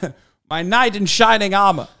knight in shining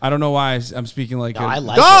armor. I don't know why I'm speaking like. No, I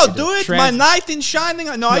like Go it. do it, Trans- my knight in shining.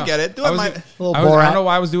 No, I get it. Do it, my. Little I Borat. don't know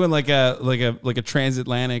why I was doing like a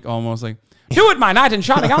transatlantic almost like. Do it, my knight in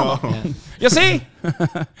shining armor. You see?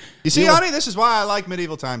 You see, honey, this is why I like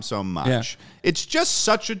medieval times so much. Yeah. It's just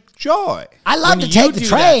such a joy. I love to you take the do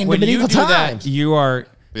train to when you medieval do that, times. you are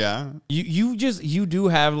Yeah. you do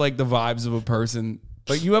have like the vibes of a person.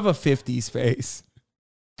 Like you have a 50s face.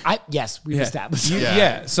 Yes, we've established.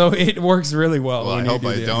 Yeah. So it works really well. Well, I when you hope do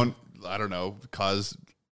I that. don't. I don't know, cause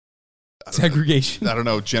Segregation. I don't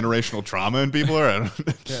know, generational trauma in people, or I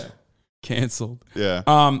don't. Canceled.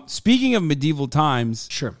 Yeah. Speaking of medieval times,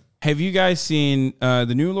 Sure. have you guys seen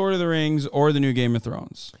the new Lord of the Rings or the new Game of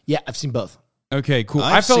Thrones? Yeah, I've seen both. Okay, cool.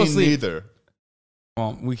 I've I fell seen asleep. neither,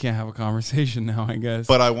 Well, we can't have a conversation now, I guess.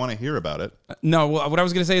 but I want to hear about it. No, what I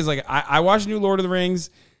was gonna say is like I watched new Lord of the Rings.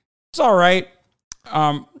 It's all right.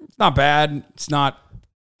 It's not bad. It's not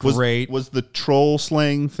great. Was the troll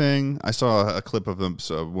slaying thing? I saw a clip of them,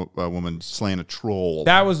 a woman slaying a troll.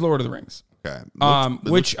 That was Lord of the Rings. Okay.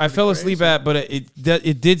 Which I fell asleep at, but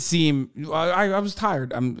it did seem I was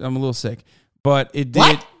tired. I'm a little sick, but it did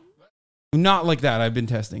What? not like that. I've been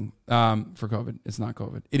testing for COVID. It's not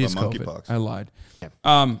COVID. It is COVID. monkeypox. I lied.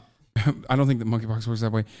 I don't think that monkeypox works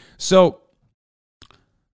that way. So,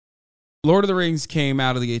 Lord of the Rings came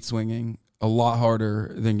out of the gate swinging a lot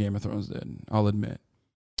harder than Game of Thrones did. I'll admit.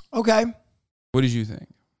 Okay. What did you think?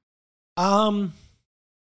 Well,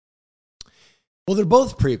 they're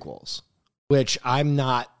both prequels, which I'm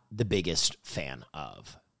not the biggest fan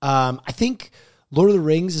of. I think Lord of the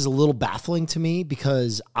Rings is a little baffling to me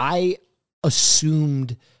because I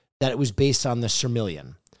assumed that it was based on the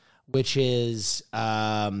Silmarillion, which is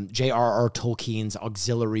J.R.R. Tolkien's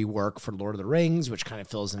auxiliary work for Lord of the Rings, which kind of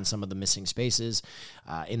fills in some of the missing spaces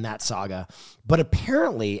in that saga. But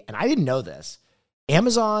apparently, and I didn't know this,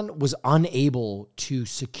 Amazon was unable to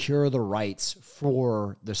secure the rights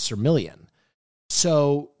for the Silmarillion.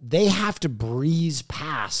 So they have to breeze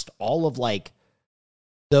past all of like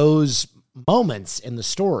those moments in the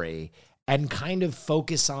story and kind of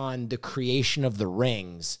focus on the creation of the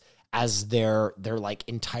rings as their like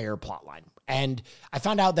entire plot line. And I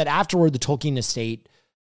found out that afterward, the Tolkien estate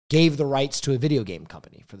gave the rights to a video game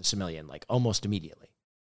company for the Silmarillion, like almost immediately,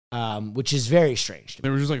 which is very strange to me.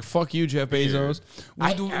 They were just like, fuck you, Jeff Bezos.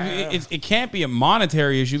 It can't be a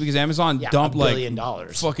monetary issue because Amazon dumped $1 like billion.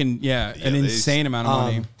 fucking, an insane amount of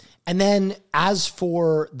money. And then as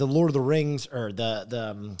for the Lord of the Rings or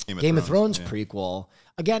the Game of Thrones prequel,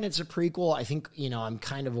 again, it's a prequel. I think, I'm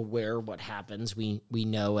kind of aware what happens. We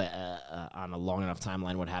know on a long enough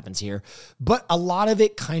timeline what happens here. But a lot of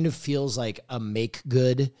it kind of feels like a make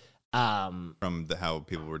good. From how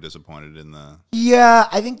people were disappointed in the... Yeah,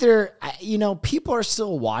 I think people are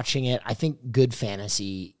still watching it. I think good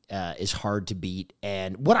fantasy is hard to beat.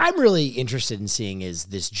 And what I'm really interested in seeing is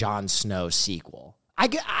this Jon Snow sequel.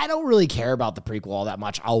 I don't really care about the prequel all that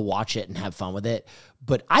much. I'll watch it and have fun with it.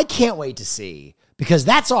 But I can't wait to see, because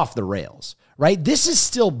that's off the rails, right? This is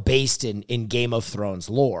still based in Game of Thrones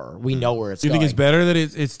lore. We know where it's Do you going. think it's better that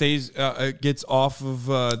it stays, it gets off of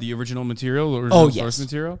the original material, original source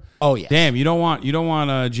material? Oh, yes. Damn, you don't want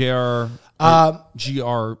J.R.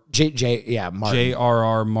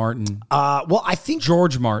 Martin. Well, I think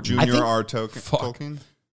George Martin. Junior R. Tolkien?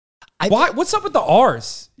 Why? What's up with the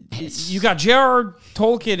R's? You got J.R.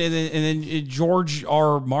 Tolkien and then George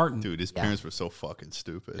R. Martin. Dude, his parents were so fucking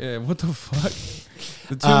stupid. Yeah, what the fuck?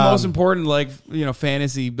 The two most important,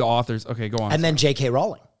 fantasy authors. Okay, go on. And then J.K.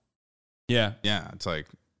 Rowling. Yeah. Yeah, it's like,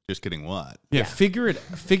 just kidding what? Yeah, figure it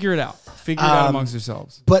out. Figure it out amongst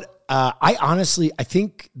yourselves. But I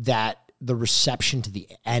think that the reception to the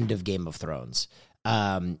end of Game of Thrones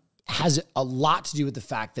has a lot to do with the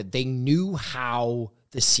fact that they knew how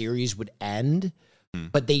the series would end,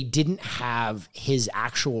 but they didn't have his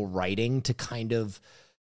actual writing to kind of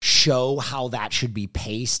show how that should be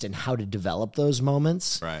paced and how to develop those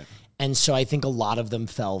moments. Right. And so I think a lot of them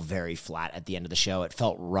fell very flat at the end of the show. It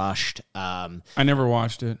felt rushed. I never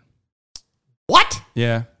watched it. What?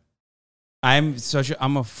 Yeah. I'm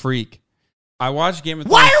a freak. I watched Game of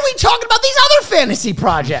Thrones. Why are we talking about these other fantasy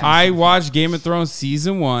projects? I watched Game of Thrones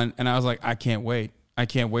season 1 and I was like, I can't wait. I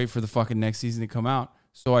can't wait for the fucking next season to come out.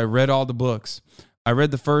 So I read all the books. I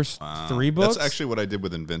read the first 3 books. That's actually what I did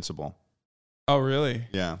with Invincible. Oh, really?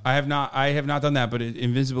 Yeah. I have not done that, but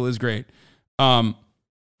Invincible is great.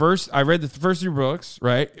 First, I read the first 3 books,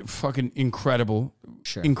 right? Fucking incredible.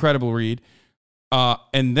 Sure. Incredible read.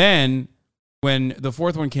 And then when the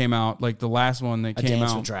 4th one came out, like the last one that came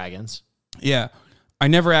Dance out. with Dragons. Yeah. I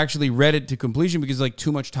never actually read it to completion because like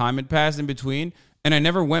too much time had passed in between. And I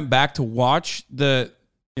never went back to watch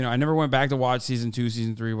I never went back to watch season 2,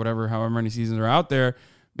 season 3, whatever, however many seasons are out there,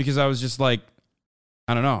 because I was just like,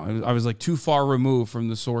 I don't know. I was like too far removed from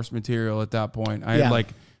the source material at that point. I had like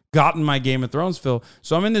gotten my Game of Thrones fill.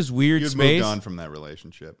 So I'm in this weird You'd space. moved on from that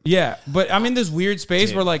relationship. Yeah. But I'm in this weird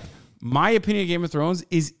space where like my opinion of Game of Thrones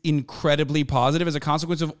is incredibly positive as a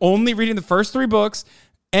consequence of only reading the first 3 books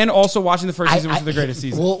and also watching the first season, which is the greatest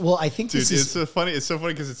season. Well, I think Dude, this is it's so funny. It's so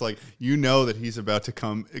funny because it's like that he's about to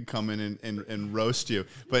come in and roast you,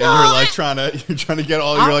 but you're like trying to get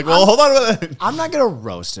all. You're like, well, hold on a minute. I'm not gonna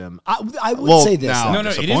roast him. I would say this. now though. I'm No,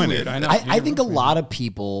 it is disappointed. weird. I know. I think a lot of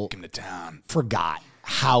people forgot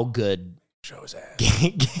how good Show's ass.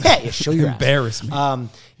 yeah, show your ass. Embarrass me.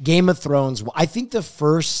 Game of Thrones. I think the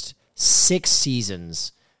first 6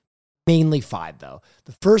 seasons, mainly 5 though.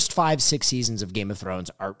 The first 5-6 seasons of Game of Thrones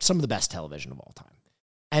are some of the best television of all time.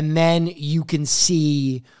 And then you can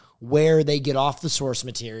see where they get off the source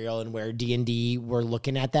material and where D&D were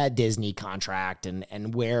looking at that Disney contract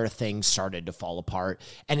and where things started to fall apart.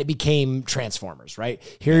 And it became Transformers, right?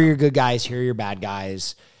 Here are your good guys, here are your bad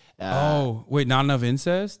guys. Wait, not enough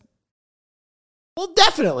incest? Well,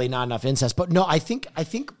 definitely not enough incest, but no, I think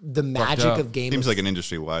the magic of Game Seems of like an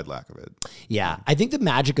industry-wide lack of it. Yeah, I think the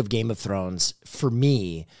magic of Game of Thrones for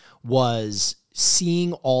me was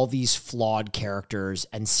seeing all these flawed characters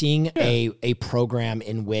and seeing a program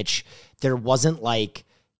in which there wasn't like,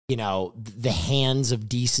 the hands of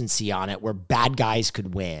decency on it where bad guys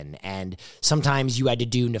could win. And sometimes you had to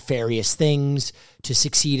do nefarious things to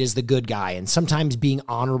succeed as the good guy. And sometimes being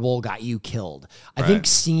honorable got you killed. I think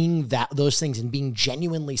seeing those things and being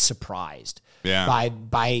genuinely surprised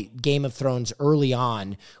by Game of Thrones early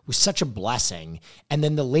on was such a blessing. And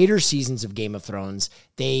then the later seasons of Game of Thrones,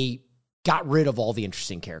 they got rid of all the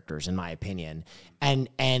interesting characters, in my opinion. And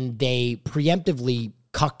they preemptively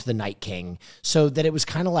cucked the Night King so that it was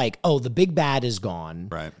kind of like, oh, the big bad is gone.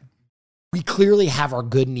 Right. We clearly have our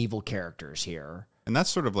good and evil characters here. And that's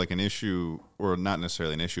sort of like an issue, or not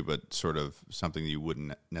necessarily an issue, but sort of something that you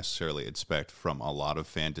wouldn't necessarily expect from a lot of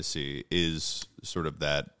fantasy is sort of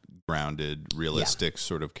that grounded, realistic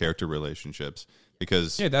sort of character relationships.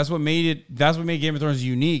 Because that's what made Game of Thrones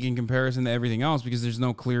unique in comparison to everything else, because there's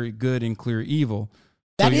no clear good and clear evil.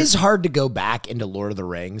 That is hard to go back into Lord of the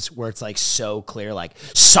Rings where it's like so clear, like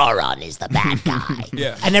Sauron is the bad guy.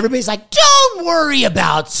 And everybody's like, don't worry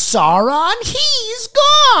about Sauron. He's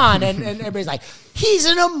gone. And everybody's like, he's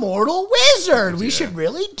an immortal wizard. We should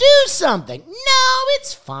really do something. No,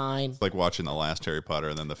 it's fine. It's like watching the last Harry Potter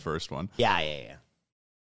and then the first one. Yeah.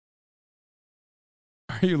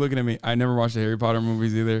 Are you looking at me? I never watched the Harry Potter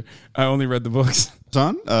movies either. I only read the books.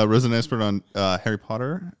 Hasan, resident expert on Harry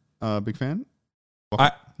Potter. Big fan?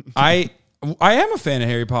 I am a fan of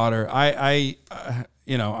Harry Potter.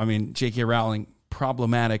 J.K. Rowling,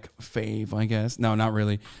 problematic fave, I guess. No, not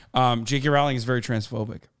really. J.K. Rowling is very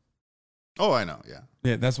transphobic. Oh, I know. Yeah.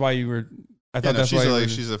 Yeah, that's why you were. I thought that's she's why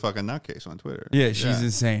she's a fucking nutcase on Twitter. Yeah, she's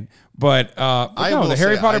insane. But the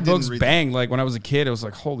Harry Potter books banged. Like when I was a kid, I was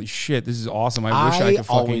like, "Holy shit, this is awesome!" I wish I could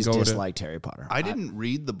fucking always go disliked Harry Potter. I didn't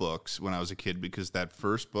read the books when I was a kid because that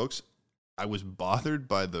first books, I was bothered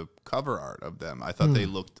by the cover art of them. I thought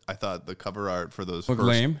I thought the cover art for those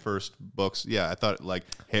first books. Yeah, I thought like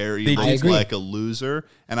Harry looked like a loser,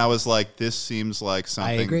 and I was like, this seems like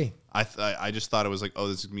something. I agree. I just thought it was like, oh,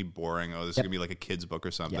 this is gonna be boring. Oh, this is gonna be like a kid's book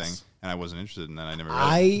or something, and I wasn't interested in that. I never read it.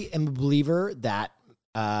 I am a believer that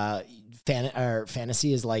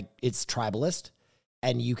fantasy is like it's tribalist,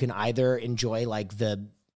 and you can either enjoy like the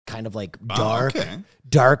kind of like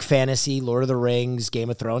dark fantasy, Lord of the Rings, Game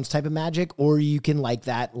of Thrones type of magic, or you can like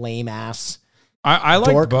that lame ass I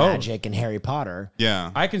like dork both. magic and Harry Potter. Yeah,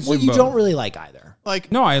 I can. Well, you both. don't really like either.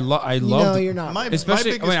 Like no, I love. No, you're not.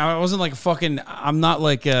 Especially, I wasn't like fucking. I'm not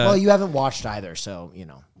like. Well, you haven't watched either, so you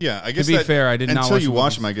know. Yeah, I guess to be fair, I did not. Until watch you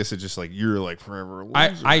watch them, I guess it's just like you're like forever.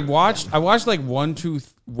 I watched like 1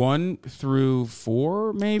 through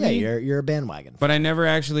 4, maybe. Yeah, you're a bandwagon. But I never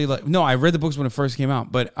actually like. No, I read the books when it first came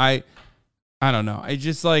out, but I don't know. I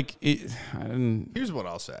just like it. I didn't. Here's what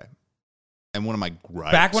I'll say. And one of my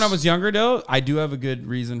gripes. Back when I was younger, though, I do have a good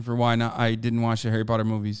reason for why not. I didn't watch the Harry Potter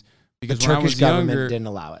movies. The Because when I Turkish was government younger, didn't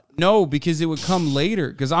allow it. no, because it would come later.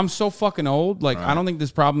 Because I'm so fucking old. Like, I don't think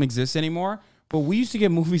this problem exists anymore. But we used to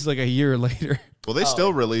get movies like a year later. Well, they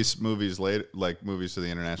still release movies later, like movies to the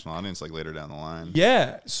international audience, like later down the line.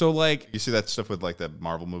 Yeah. So, like, You see that stuff with like the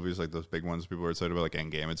Marvel movies, like those big ones people were excited about, like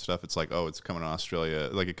Endgame and stuff. It's like, oh, it's coming to Australia.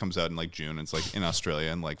 Like it comes out in like June. It's like in Australia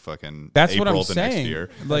and like fucking that's April what I'm the next saying. year.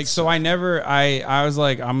 Like, so I never, I was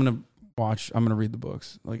like, I'm going to read the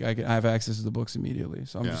books. Like, I have access to the books immediately.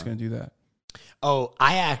 So I'm just going to do that. Oh,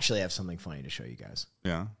 I actually have something funny to show you guys.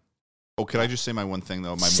 Yeah. Oh, could I just say my one thing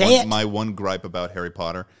though? My one gripe about Harry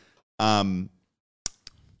Potter.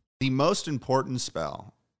 The most important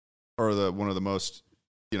spell, or one of the most,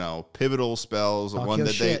 pivotal spells, the one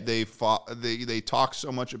that they talk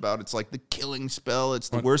so much about. It's like the killing spell. It's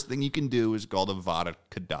the worst thing you can do. Is called Avada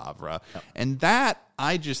Kedavra, and that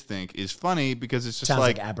I just think is funny because it's just Sounds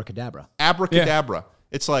like abracadabra. Abracadabra. Yeah.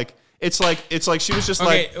 It's like she was just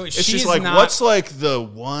it's just like what's like the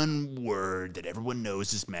one word that everyone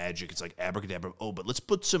knows is magic. It's like abracadabra. Oh, but let's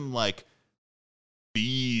put some like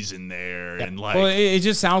bees in there and like. Well, it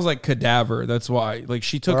just sounds like cadaver. That's why. Like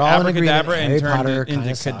she took abracadabra and turned it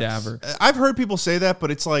into cadaver. I've heard people say that, but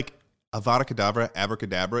it's like Avada Kedavra,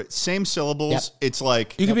 abracadabra, same syllables. Yep. It's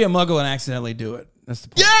like you could be a muggle and accidentally do it. That's the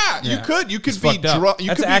point. Yeah, you could. You could be drunk.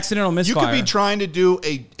 That's accidental misfire. You could be trying to do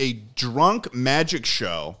a drunk magic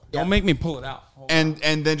show. Don't make me pull it out. And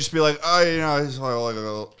then just be like, oh, it's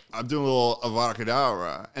like I'm doing a little Avada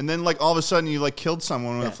Kedavra, and then like all of a sudden you like killed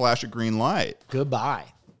someone with a flash of green light. Goodbye.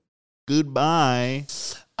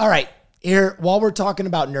 All right, here while we're talking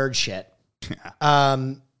about nerd shit.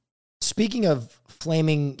 Speaking of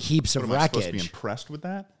flaming heaps of am I wreckage, supposed to be impressed with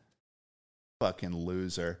that? Fucking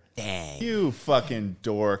loser. Dang. You fucking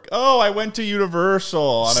dork. Oh, I went to Universal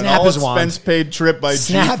on Snap an his all-expense-paid trip by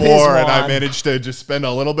Snap G4, his and I wand. managed to just spend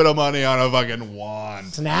a little bit of money on a fucking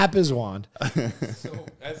wand. Snap his wand.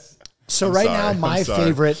 So I'm right sorry. now, my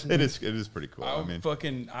favorite. It is pretty cool.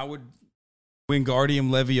 I would Wingardium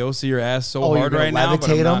Leviosa your ass so Oh, you're hard gonna right now. But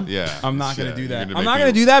I'm levitate not, him? Yeah. I'm not going to do you're that. gonna I'm make not me-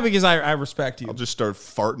 going to do that because I respect you. I'll just start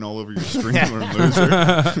farting all over your screen. You're a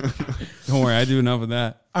loser. Don't worry, I do enough of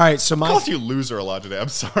that. All right, so I my. called you loser a lot today. I'm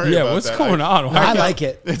sorry. Yeah, about what's that. going on? I like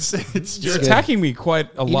it. It's You're just attacking me quite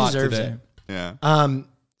a He lot deserves today. it. yeah.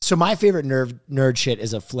 So my favorite nerd shit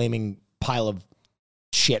is a flaming pile of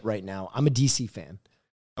shit right now. I'm a DC fan.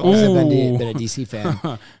 I've been a DC fan,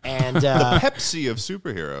 and The Pepsi of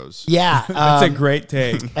superheroes. yeah, That's a great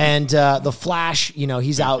take. And the Flash,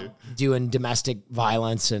 he's out doing domestic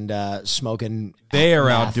violence and smoking. They are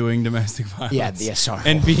meth. out doing domestic violence. Yeah, sorry.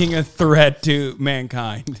 And being a threat to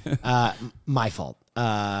mankind. My fault.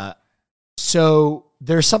 So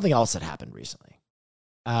there's something else that happened recently.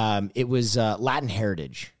 It was Latin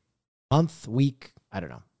Heritage Month, week. I don't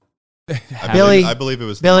know. I believe it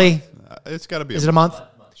was Billy. the month. It's got to be. Is it a month?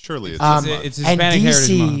 Surely it's. It's And Hispanic Heritage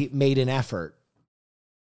DC Month. made an effort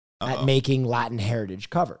at making Latin Heritage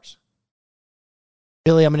covers.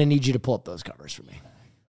 Billy, I'm going to need you to pull up those covers for me.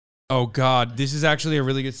 Oh, God. This is actually a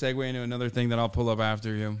really good segue into another thing that I'll pull up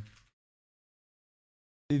after you.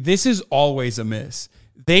 This is always a miss.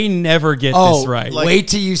 They never get this right. like- Wait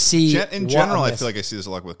till you see. in general, I feel like I see this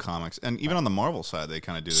a lot with comics, and even on the Marvel side, they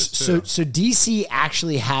kind of do this too. So DC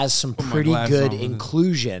actually has some my pretty glasses good on with this.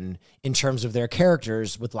 inclusion in terms of their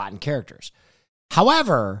characters with Latin characters.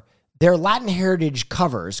 However, their Latin Heritage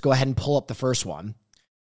covers, go ahead and pull up the first one.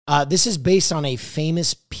 This is based on a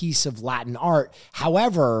famous piece of Latin art.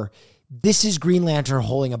 However, this is Green Lantern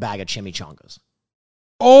holding a bag of chimichangas.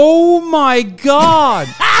 Oh, my God.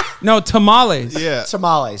 No, tamales. Yeah.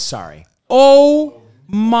 Tamales, sorry. Oh,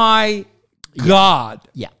 my God.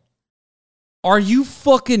 Yeah. Are you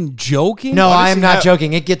fucking joking? No, Why does I am he not have-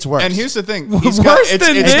 joking. It gets worse. And here's the thing: Worse it's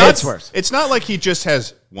than this? It gets worse. It's not like he just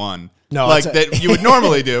has one. No, like it's that you would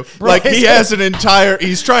normally do. Like he has an entire.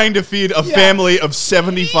 He's trying to feed a family of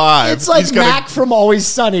 75. It's like He's got Mac from Always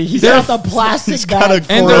Sunny. He's got the plastic he's got a bag.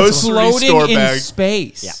 And full they're of- grocery floating store in bag.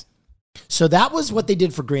 space. Yeah. So that was what they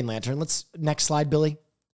did for Green Lantern. Let's next slide, Billy.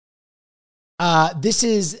 This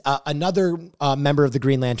is another member of the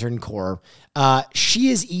Green Lantern Corps. She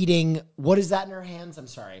is eating. What is that in her hands? I'm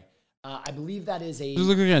sorry. I believe that is a. Just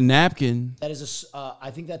looking at a napkin. That is a.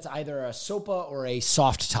 I think that's either a sopa or a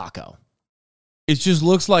soft taco. It just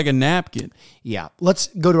looks like a napkin. Yeah. Let's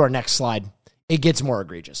go to our next slide. It gets more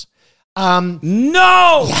egregious.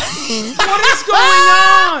 No! What is going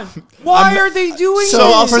on? Why are they doing So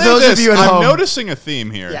this? I'll for say those of this, you at I'm home- noticing a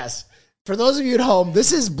theme here. Yes. For those of you at home,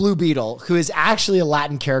 this is Blue Beetle, who is actually a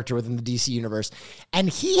Latin character within the DC universe. And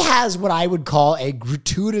he has what I would call a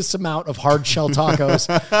gratuitous amount of hard shell tacos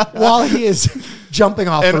while he is jumping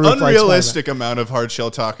off the An roof. unrealistic amount of hard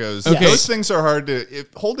shell tacos. Okay. Those things are hard to...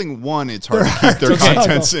 holding one, it's hard to keep their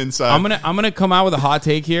contents inside. I'm gonna come out with a hot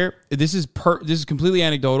take here. This is completely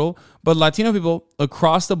anecdotal, but Latino people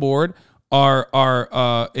across the board are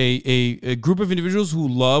a group of individuals who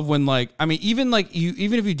love when, like, I mean, even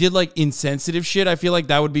if you did like insensitive shit, I feel like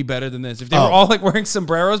that would be better than this. If they were all like wearing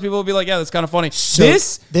sombreros, people would be like, yeah, that's kind of funny. So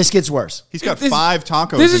this gets worse. He's got 5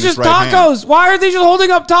 tacos. This is just tacos. Why are they just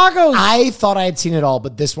holding up tacos? I thought I had seen it all,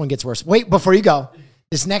 but this one gets worse. Wait, before you go,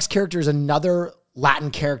 this next character is another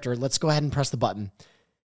Latin character. Let's go ahead and press the button.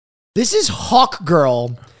 This is Hawk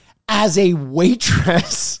Girl as a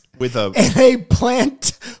waitress With a... in a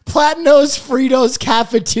Platinos Fritos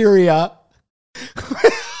cafeteria.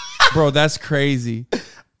 Bro, that's crazy.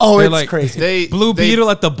 Oh, They're it's like, crazy. Blue Beetle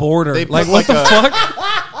at the border. they Like, put what the like fuck?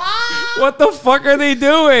 What the fuck are they They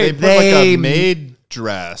doing? put like a maid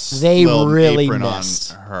dress. They little really apron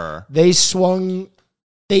missed. on her. They swung.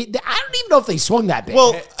 I don't even know if they swung that big.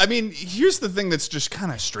 Well, I mean, here's the thing that's just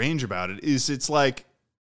kind of strange about it is it's like,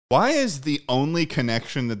 why is the only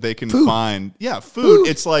connection that they can find? Yeah, food.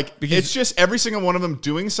 It's like, it's just every single one of them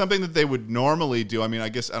doing something that they would normally do. I mean, I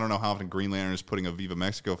guess, I don't know how often Green Lantern is putting a Viva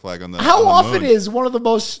Mexico flag on the how on the often moon. is one of the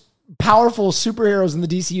most powerful superheroes in the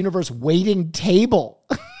DC universe waiting table?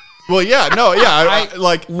 Well, yeah, no, yeah.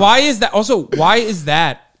 Like, Why is that? Also, why is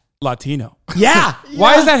that Latino? Yeah.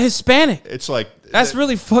 Why is that Hispanic? it's like... That's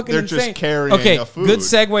really fucking they're insane. just carrying okay, a food. good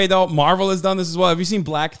segue though. Marvel has done this as well. Have you seen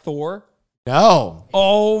Black Thor? No.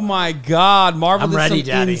 Oh my God, Marvel I'm did ready, some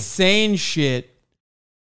Daddy. insane shit.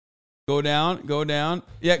 Go down.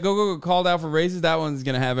 Yeah, go. Called out for races. That one's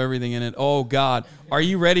gonna have everything in it. Oh God, are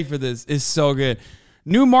you ready for this? It's so good.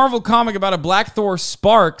 New Marvel comic about a Black Thor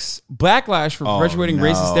sparks backlash for perpetuating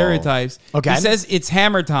racist stereotypes. Okay. He says it's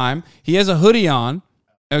hammer time. He has a hoodie on.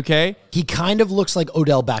 Okay. He kind of looks like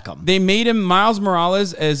Odell Beckham. They made him Miles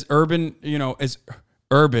Morales as urban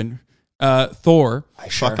Thor.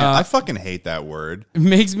 I fucking hate that word.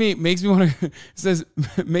 Makes me want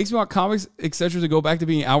to makes me want comics etc. to go back to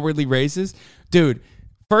being outwardly racist, dude.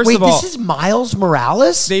 First Wait, of all, this is Miles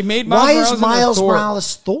Morales? They made Miles Why Morales is into Miles Thor.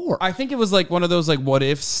 Morales Thor? I think it was like one of those like what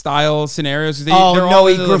if style scenarios. They're no, all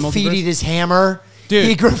he into the graffitied multiverse. his hammer. Dude.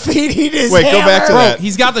 He graffitied his Wait, hammer. go back to Bro, that.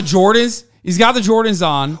 he's got the Jordans. He's got the Jordans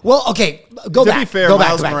on. Well, okay, go To back. be fair, go back,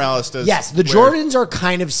 Miles go back. Morales does Yes, the wear- Jordans are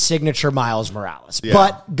kind of signature Miles Morales. Yeah.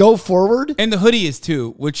 But go forward. And the hoodie is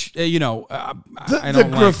too, which I The don't like.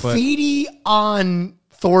 graffiti on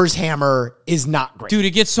Thor's hammer is not great. Dude, it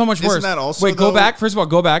gets so much Isn't worse. that also, Wait, go though- back. First of all,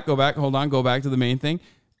 go back. Hold on, go back to the main thing.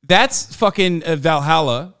 That's fucking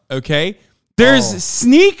Valhalla, okay? There's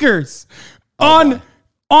sneakers on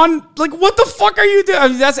like what the fuck are you doing? I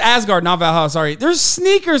mean, that's Asgard, not Valhalla, sorry. There's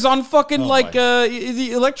sneakers on fucking the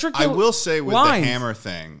electrical I will say with lines. the hammer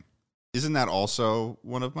thing, isn't that also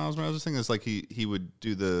one of Miles Morales' things? It's like he would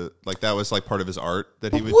do that was like part of his art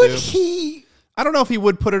that he would would do. he? I don't know if he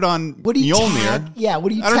would put it on Would he Mjolnir. tag? Yeah,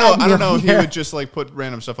 would he? I don't tag know. I don't know if he Mjolnir? would just like put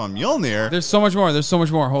random stuff on Mjolnir. There's so much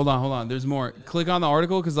more. Hold on. There's more. Click on the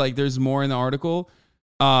article because like there's more in the article.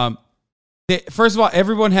 First of all,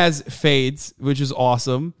 everyone has fades, which is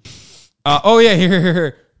awesome. Oh yeah,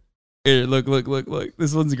 here. Look.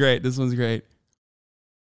 This one's great.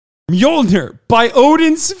 Mjolnir by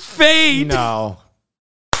Odin's Fade.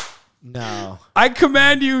 No. I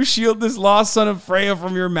command you, shield this lost son of Freya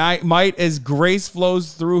from your might as grace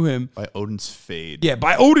flows through him. By Odin's Fade. Yeah,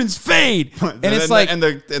 by Odin's Fade. And it's like, and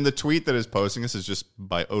the tweet that is posting this is just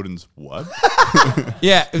by Odin's what?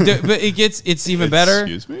 yeah, but it's even better.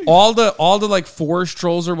 Excuse me? All the like forest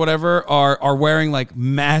trolls or whatever are wearing like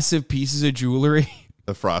massive pieces of jewelry.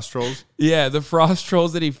 The Frost Trolls. Yeah, the frost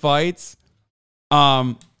trolls that he fights.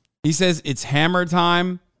 He says it's hammer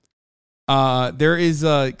time. There is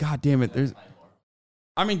God damn it. That's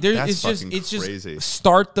It's crazy. Just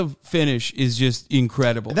start to finish is just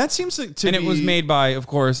incredible. And that seems to and be, it was made by, of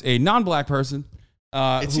course, a non-black person.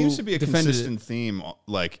 It seems to be a defended consistent theme,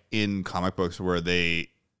 like in comic books, where they,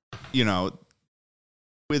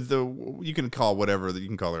 with you can call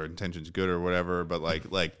their intentions good or whatever, but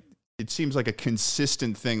like it seems like a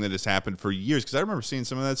consistent thing that has happened for years. Because I remember seeing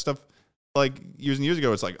some of that stuff like years and years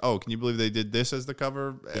ago. It's like, oh, can you believe they did this as the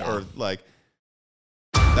cover? Yeah. Or like,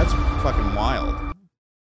 that's fucking wild.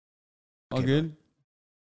 All good.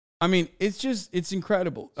 I mean, it's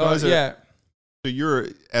incredible. So Yeah. So you're,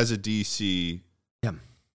 as a DC, Yeah.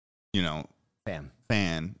 Fan.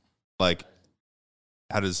 fan, like,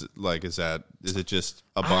 How does is it just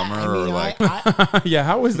a bummer or like? Yeah,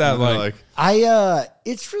 how was that like?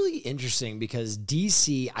 It's really interesting because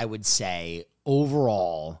DC, I would say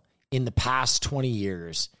overall in the past 20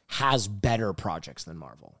 years has better projects than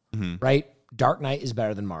Marvel, right? Dark Knight is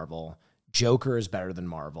better than Marvel. Joker is better than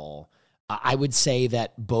Marvel. I would say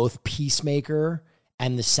that both Peacemaker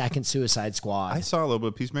and the second Suicide Squad. I saw a little bit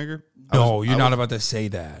of Peacemaker. No, you're not about to say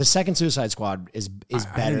that. The second Suicide Squad is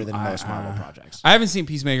better than most Marvel projects. I haven't seen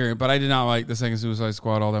Peacemaker, but I did not like the second Suicide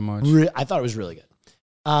Squad all that much. I thought it was really good.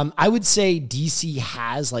 I would say DC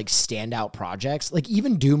has like standout projects. Like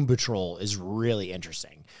even Doom Patrol is really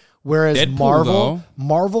interesting. Whereas Deadpool,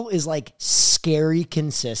 Marvel is like scary,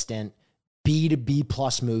 consistent B to B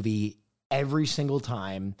plus movie every single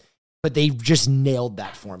time. But they just nailed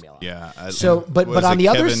that formula. Yeah. But on the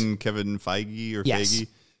other Kevin Feige or yes. Feige.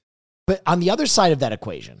 But on the other side of that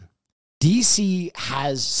equation, DC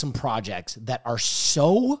has some projects that are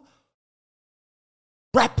so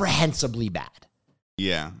reprehensibly bad.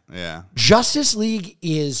 Yeah. Justice League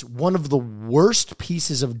is one of the worst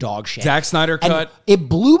pieces of dog shit. Zack Snyder cut. And it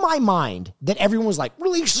blew my mind that everyone was like,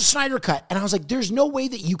 release the Snyder cut. And I was like, there's no way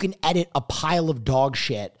that you can edit a pile of dog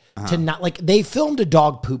shit to not like they filmed a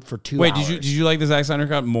dog poop for 2 hours. Wait, did you like the Zack Snyder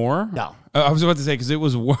cut more? No. I was about to say because it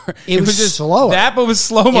was worse. It was just slower. That, but it was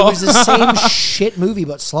slow-mo. It was the same shit movie,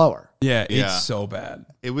 but slower. Yeah, it's so bad.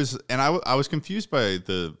 It was, and I was confused by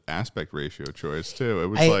the aspect ratio choice too. It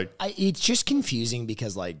was it's just confusing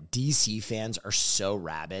because like DC fans are so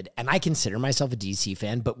rabid, and I consider myself a DC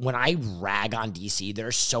fan, but when I rag on DC, there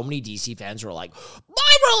are so many DC fans who are like,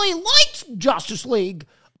 I really liked Justice League.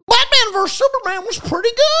 Batman vs Superman was pretty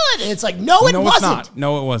good. And it's like, no, it wasn't. It's not.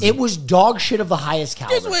 No, it wasn't. It was dog shit of the highest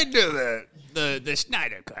caliber. Just wait till the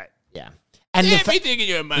Snyder cut. Yeah. And everything in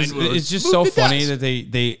your mind it's just so funny that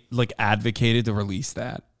they like advocated to release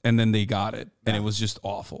that, and then they got it, and it was just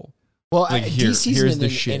awful. Well, like,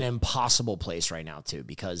 DC's in an impossible place right now too,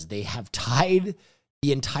 because they have tied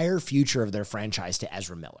the entire future of their franchise to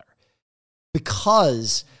Ezra Miller.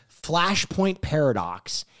 Because Flashpoint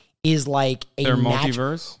Paradox is like their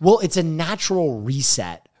multiverse. Well, it's a natural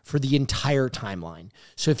reset for the entire timeline.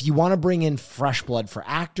 So if you want to bring in fresh blood for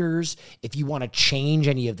actors, if you want to change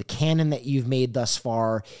any of the canon that you've made thus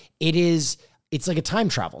far, it's like a time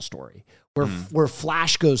travel story where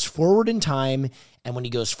Flash goes forward in time, and when he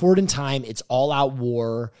goes forward in time, it's all out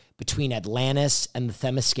war between Atlantis and the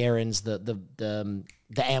Themyscirans, the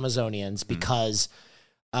Amazonians, because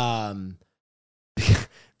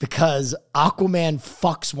Aquaman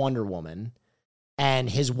fucks Wonder Woman and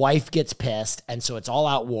his wife gets pissed, and so it's all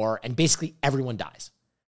out war, and basically everyone dies.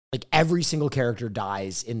 Like every single character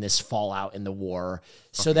dies in this fallout in the war.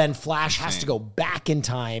 So then Flash has to go back in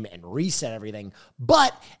time and reset everything.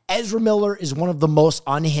 But Ezra Miller is one of the most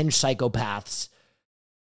unhinged psychopaths.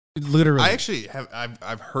 Literally. I actually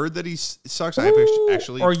I've heard that he sucks. I've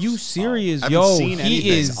actually. Are you serious? He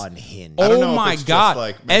is unhinged. Oh my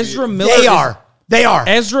God. Ezra Miller. They are.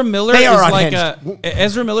 Ezra Miller is like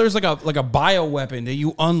Ezra Miller is like a bioweapon that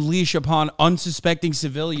you unleash upon unsuspecting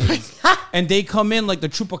civilians, and they come in like the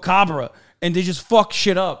Chupacabra and they just fuck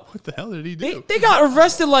shit up. What the hell did he do? They got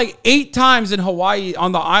arrested like 8 times in Hawaii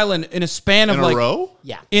on the island in a span of a row?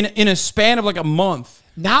 Yeah. In a span of like a month.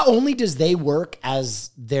 Not only does they work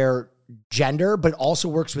as their gender, but also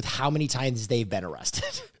works with how many times they've been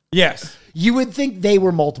arrested. Yes. You would think they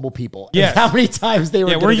were multiple people. Yes. How many times they were.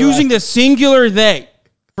 Yeah, we're using the singular they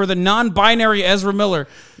for the non-binary Ezra Miller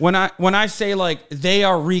when I say like they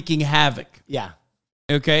are wreaking havoc. Yeah.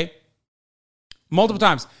 Okay. Multiple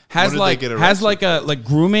times has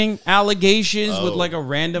grooming allegations with like a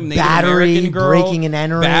random Native American girl, breaking and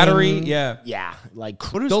entering, yeah. Like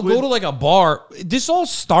they'll go to like a bar. This all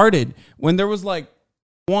started when there was like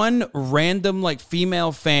one random like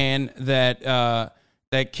female fan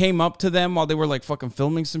that came up to them while they were like fucking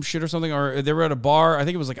filming some shit or something, or they were at a bar. I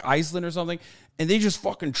think it was like Iceland or something, and they just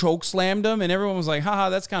fucking choke slammed them, and everyone was like, haha,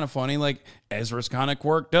 that's kind of funny. Like Ezra's kind of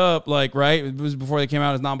quirked up, like, right? It was before they came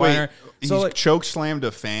out as non-binary. Wait, so he like choke slammed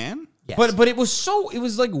a fan? Yes. But it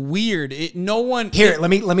was like weird.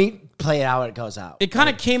 Let me play it how it goes out. It kind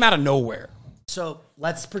of came out of nowhere. So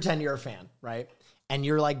let's pretend you're a fan, right? And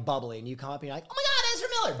you're like bubbly, and you come up and you're like, oh my God, Ezra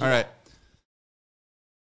Miller. All right.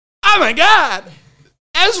 Oh my God.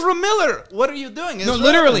 Ezra Miller, what are you doing? No,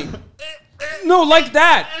 literally. No, like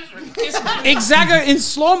that. Exactly. In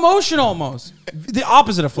slow motion almost. The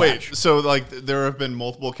opposite of Flash. Wait, so like there have been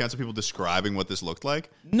multiple accounts of people describing what this looked like?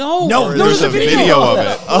 No, there's a video of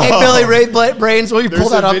it. Hey, Billy Ray Brains, will you pull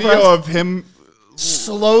that up for us? There's a video of him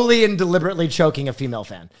slowly and deliberately choking a female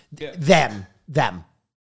fan. Yeah. Them.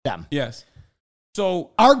 Yes.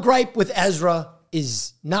 So our gripe with Ezra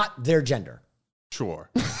is not their gender. Sure.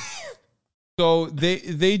 So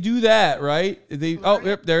they do that, right?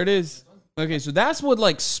 Yep, there it is. Okay, so that's what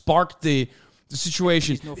like sparked the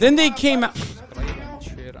situation. Then they came out,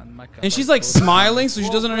 and she's like smiling, so she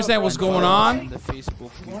doesn't understand what's going on.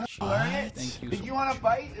 Did you want to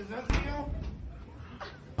fight? Is that the deal?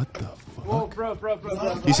 What the fuck? Whoa, bro.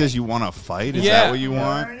 He says you want to fight? Is Yeah. that what you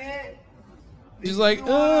want? She's like,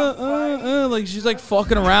 like she's like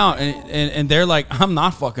fucking around, and they're like, I'm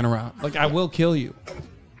not fucking around. Like I will kill you.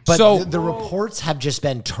 But So the reports have just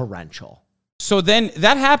been torrential. So then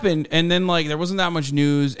that happened, and then like there wasn't that much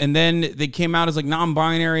news, and then they came out as like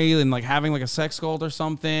non-binary and like having like a sex cult or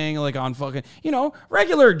something, like on fucking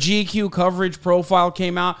regular GQ coverage. Profile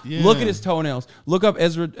came out. Yeah. Look at his toenails. Look up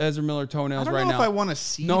Ezra Miller toenails I don't right know now. if I want to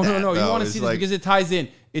see No. that, You though. want to It's see like, this because it ties in.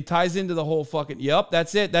 It ties into the whole fucking. Yep,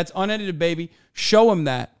 that's it. That's unedited, baby. Show him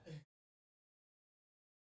that.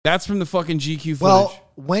 That's from the fucking GQ footage. Well,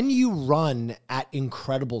 when you run at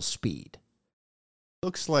incredible speed,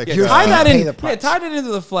 looks like You're tie that pay in. the price. Tie that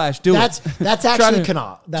into the Flash. Do that's it. actually to-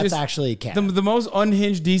 canon. That's just actually canon. The most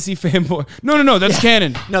unhinged DC fanboy. No. That's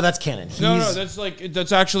canon. No, that's canon. No, He's-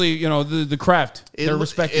 that's actually the craft. They're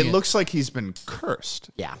respecting it. It looks like he's been cursed.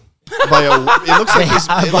 Yeah. By a, it looks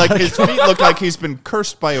like his feet look like he's been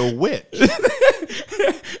cursed by a witch.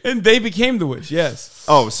 And they became the witch. Yes.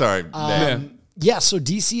 Oh, sorry. Yeah, so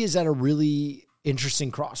DC is at a really interesting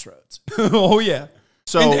crossroads. Oh yeah.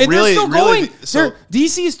 So And really, they're still really, going. so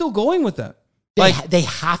DC is still going with that. They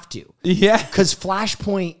have to. Yeah. Because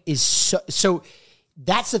Flashpoint is so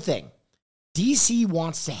that's the thing. DC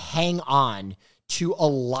wants to hang on to a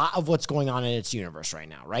lot of what's going on in its universe right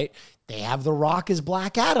now, right? They have The Rock as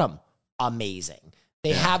Black Adam. Amazing.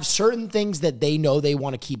 They have certain things that they know they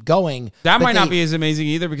want to keep going. That but might not be as amazing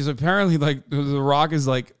either because apparently, like, The Rock is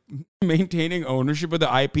like maintaining ownership of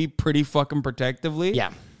the IP pretty fucking protectively.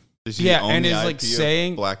 Yeah. does he Yeah, own and the is, IP like, of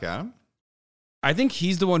saying- Black Adam. I think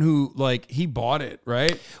he's the one who like he bought it,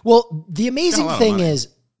 right? Well, the amazing Got a lot of thing money. is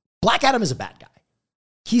Black Adam is a bad guy.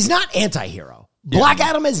 He's not anti-hero. Black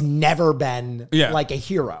Adam has never been like a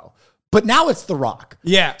hero. But now it's The Rock.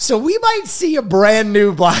 Yeah. So we might see a brand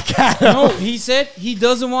new Black Adam. No, he said he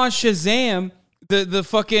doesn't want Shazam the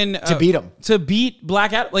fucking To beat him. To beat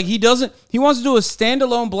Black Adam. Like he wants to do a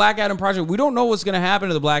standalone Black Adam project. We don't know what's going to happen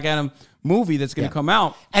to the Black Adam movie that's going to come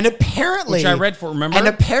out. And apparently, Which I read for, remember? And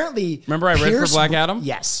apparently, Remember I read for Black Adam?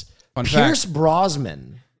 Yes. Fun Pierce fact.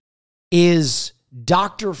 Brosnan is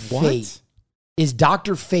Dr. Fate. Is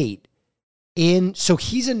Dr. Fate so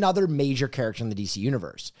he's another major character in the DC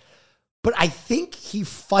universe. But I think he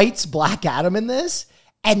fights Black Adam in this,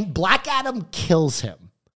 and Black Adam kills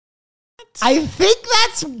him. I think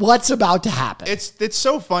that's what's about to happen. It's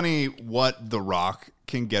so funny what The Rock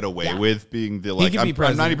can get away with being the can be I'm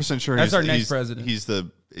president. 90% sure That's our next he's president.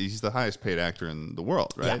 He's the highest paid actor in the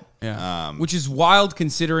world, right? Yeah. Which is wild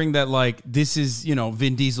considering that like this is,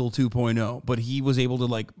 Vin Diesel 2.0, but he was able to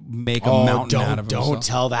like make a mountain out of himself. Don't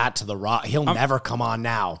tell that to The Rock. He'll never come on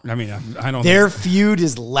now. I mean, I don't Their feud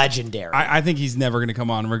is legendary. I think he's never going to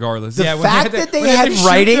come on regardless. The when fact that they had to shoot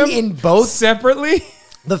writing him in both separately.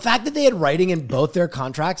 The fact that they had writing in both their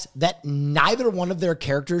contracts that neither one of their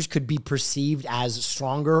characters could be perceived as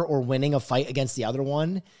stronger or winning a fight against the other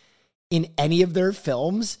one in any of their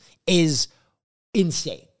films is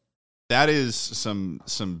insane. That is some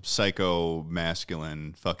psycho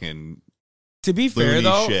masculine fucking. To be fair, loony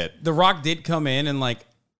though, shit. The Rock did come in and like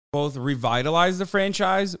both revitalize the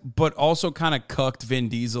franchise, but also kind of cucked Vin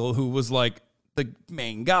Diesel, who was like the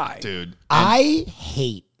main guy. Dude, I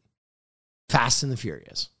hate Fast and the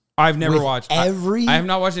Furious. I've never With watched. I have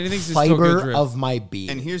not watched anything since Tokyo fiber Drift. of my being.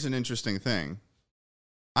 and here's an interesting thing.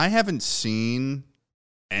 I haven't seen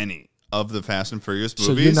any of the Fast and Furious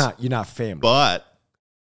movies. So you're not family. But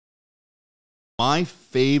my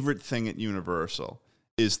favorite thing at Universal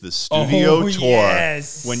is the studio tour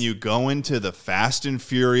yes. when you go into the Fast and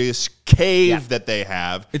Furious cave that they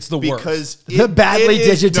have. It's the worst. because The badly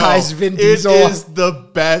digitized Vin Diesel. It is the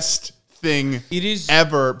best thing It is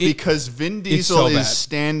ever because Vin Diesel so is bad.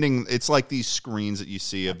 standing. It's like these screens that you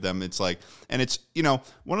see of them. It's like, and it's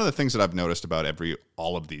one of the things that I've noticed about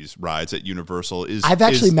all of these rides at Universal is I've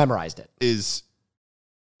actually memorized it.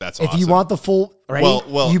 That's If awesome. you want the full, ready?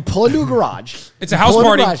 Well- you pull into a garage. It's a You house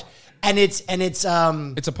pull into party. and it's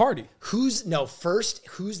It's a party. who's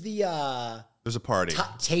the There's a party.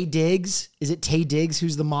 Tay Diggs? Is it Tay Diggs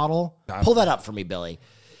who's the model? Pull that up for me, Billy.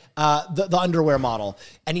 The underwear model.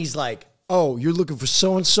 And he's like, oh, you're looking for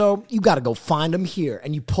so-and-so? You got to go find them here.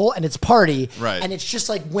 And you pull, and it's party. Right. And it's just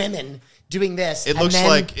like women doing this. It and looks then-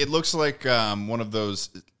 like one of those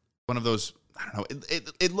I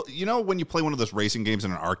don't know. You know when you play one of those racing games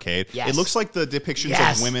in an arcade? Yes. It looks like the depictions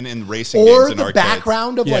of women in racing or games in the arcades.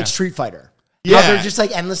 background of like Street Fighter. Yeah. How they're just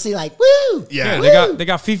like endlessly like, woo! Yeah. They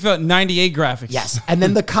got FIFA 98 graphics. Yes. And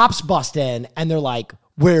then the cops bust in and they're like,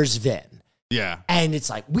 where's Vin? Yeah. And it's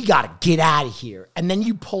like, we got to get out of here. And then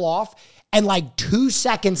you pull off, and like 2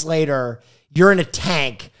 seconds later, you're in a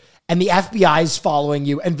tank, and the FBI is following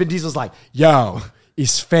you, and Vin Diesel's like, yo,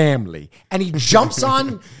 it's family. And he jumps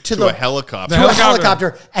on to a helicopter. To a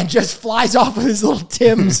helicopter and just flies off with his little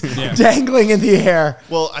Tims dangling in the air.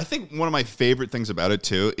 Well, I think one of my favorite things about it,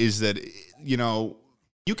 too, is that, you know,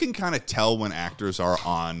 you can kind of tell when actors are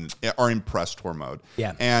in press tour mode.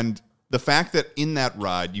 Yeah. And the fact that in that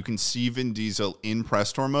ride you can see Vin Diesel in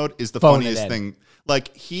press tour mode is the Phone funniest thing.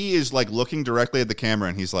 Like, he is like looking directly at the camera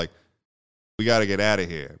and he's like, we got to get out of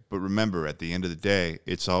here. But remember, at the end of the day,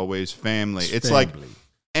 it's always family. It's family. Like,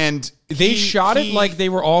 and they shot it like they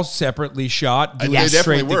were all separately shot. They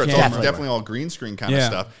definitely were. It's camera. definitely all green screen kind of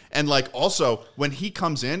stuff. And like, also when he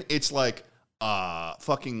comes in, it's like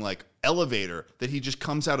fucking like elevator that he just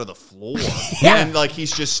comes out of the floor. And like,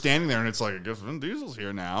 he's just standing there and it's like, I guess Vin Diesel's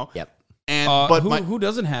here now. Yep. And but who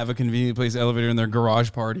doesn't have a convenient place elevator in their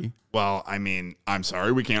garage party? Well, I mean, I'm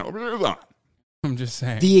sorry, we can't do that. I'm just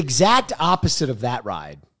saying. The exact opposite of that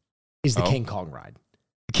ride is the King Kong ride.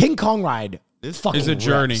 The King Kong ride is a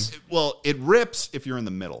journey. Well, it rips if you're in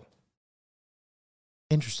the middle.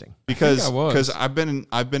 Interesting. Because I've been in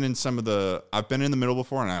the middle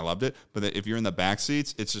before and I loved it, but if you're in the back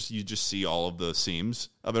seats, it's just you just see all of the seams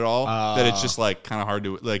of it all. That it's just like kind of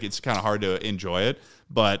hard to enjoy it.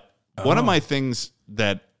 But one of my things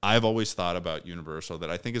that I've always thought about Universal that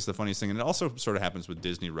I think is the funniest thing, and it also sort of happens with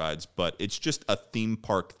Disney rides, but it's just a theme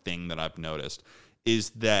park thing that I've noticed, is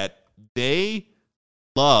that they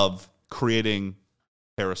love creating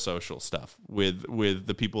parasocial stuff with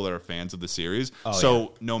the people that are fans of the series.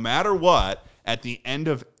 No matter what, at the end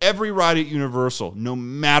of every ride at Universal, no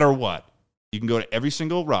matter what, you can go to every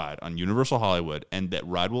single ride on Universal Hollywood, and that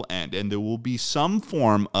ride will end, and there will be some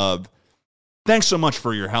form of thanks so much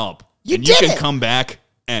for your help. You can come back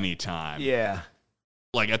anytime. Yeah.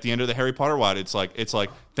 Like at the end of the Harry Potter ride, it's like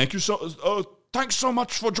thanks so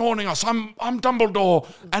much for joining us. I'm Dumbledore,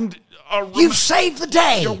 and you've saved the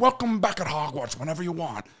day. You're welcome back at Hogwarts whenever you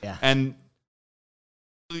want. Yeah. And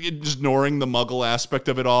ignoring the Muggle aspect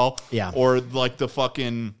of it all. Yeah. Or like the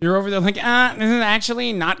fucking... You're over there like, this is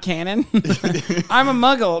actually not canon. I'm a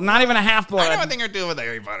Muggle, not even a half-blood. I know what thing you're doing with the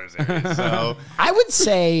Harry Potter series. So I would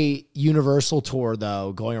say Universal tour,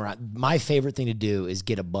 though, going around, my favorite thing to do is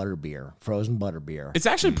get a butterbeer, frozen butterbeer. It's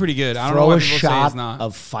actually pretty good. I don't know Throw why a people say shot it's not.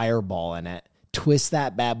 of Fireball in it. Twist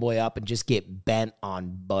that bad boy up and just get bent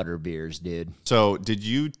on butterbeers, dude. So did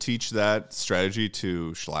you teach that strategy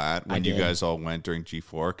to Schlatt when you did. guys all went during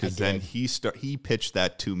G4? Because then he pitched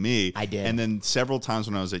that to me. I did. And then several times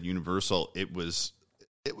when I was at Universal,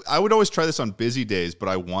 I would always try this on busy days, but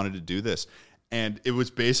I wanted to do this. And it was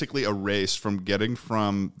basically a race from get the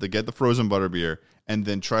frozen butterbeer and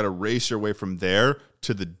then try to race your way from there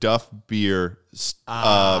to the Duff Beer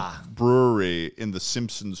brewery in the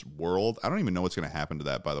Simpsons world. I don't even know what's going to happen to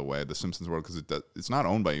that, by the way, the Simpsons world, because it's not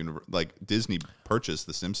owned by Disney purchased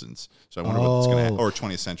the Simpsons. So I wonder what's going to happen. Or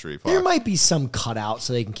 20th Century Fox. There might be some cutout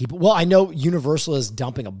so they can keep it. Well, I know Universal is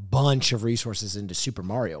dumping a bunch of resources into Super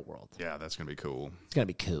Mario World. Yeah, that's going to be cool. It's going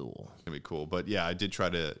to be cool. It's going to be cool. But yeah, I did try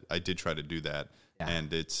to do that. Yeah.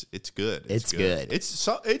 And it's good. It's good.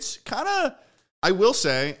 It's kind of, I will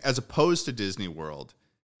say, as opposed to Disney World,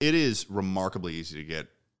 it is remarkably easy to get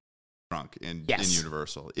drunk in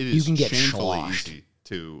Universal. It is you can get shamefully sloshed. easy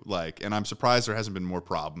to and I'm surprised there hasn't been more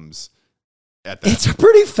problems at that. It's a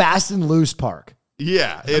pretty fast and loose park.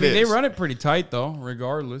 Yeah, I mean, they run it pretty tight though,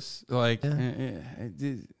 regardless. Like, I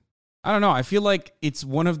don't know. I feel like it's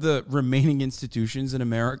one of the remaining institutions in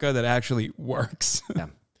America that actually works. Yeah.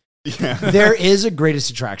 Yeah. There is a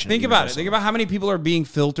greatest attraction. Think about it. Think about how many people are being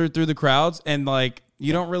filtered through the crowds, and like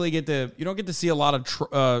you don't get to see a lot of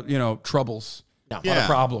troubles, a lot of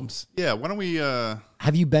problems. Yeah. Why don't we?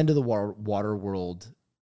 Have you been to the Water World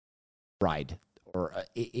ride or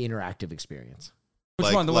interactive experience?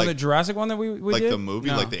 Which one? The one, the Jurassic one that we did? The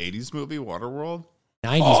movie, like the 80s movie, Waterworld?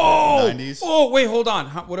 90s movie. 90s? Oh, wait, hold on.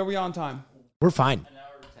 What are we on time? We're fine. An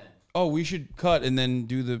hour to 10. Oh, we should cut and then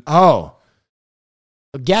do the... Oh.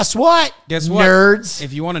 Guess what? Nerds.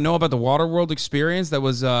 If you want to know about the Waterworld experience, that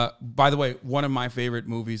was, by the way, one of my favorite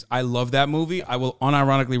movies. I love that movie. I will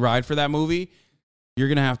unironically ride for that movie. You're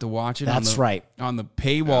going to have to watch it. That's right. On the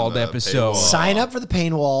paywalled episode. Paywall. Sign up for the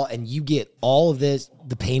paywall and you get all of this.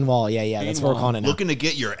 The paywall. Yeah. That's what we're calling it now. Looking to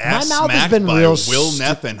get your ass My mouth has smacked been by real Will,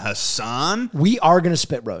 Neff, and Hasan? We are going to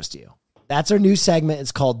spit roast you. That's our new segment.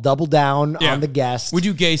 It's called Double Down on the Guest. We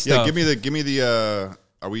do gay stuff. Yeah, give me the.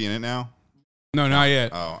 Are we in it now? No, not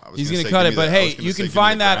yet. Oh, he's going to cut it, but hey, you can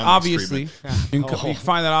find that obviously. You can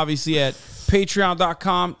find that obviously at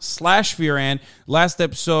patreon.com/fearand. Last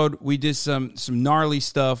episode, we did some gnarly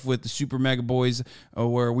stuff with the Super Mega Boys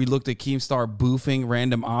where we looked at Keemstar boofing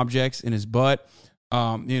random objects in his butt.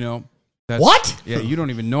 What? Yeah, you don't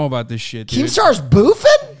even know about this shit, dude. Keemstar's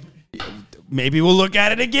boofing? Maybe we'll look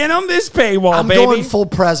at it again on this paywall, I'm baby. going full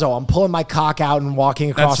prezzo. I'm pulling my cock out and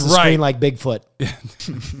walking across the screen like Bigfoot.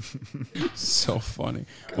 So funny.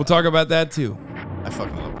 We'll talk about that too. I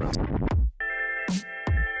fucking love Press.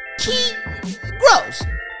 He grows.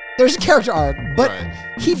 There's a character arc, but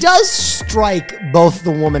he does strike both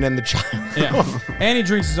the woman and the child. Yeah. And he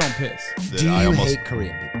drinks his own piss. Do you hate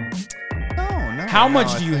Korean people? No. How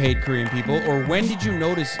much do you hate Korean people? Or when did you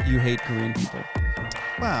notice you hate Korean people?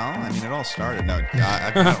 Well, I mean, it all started. No,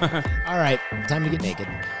 All right, time to get naked.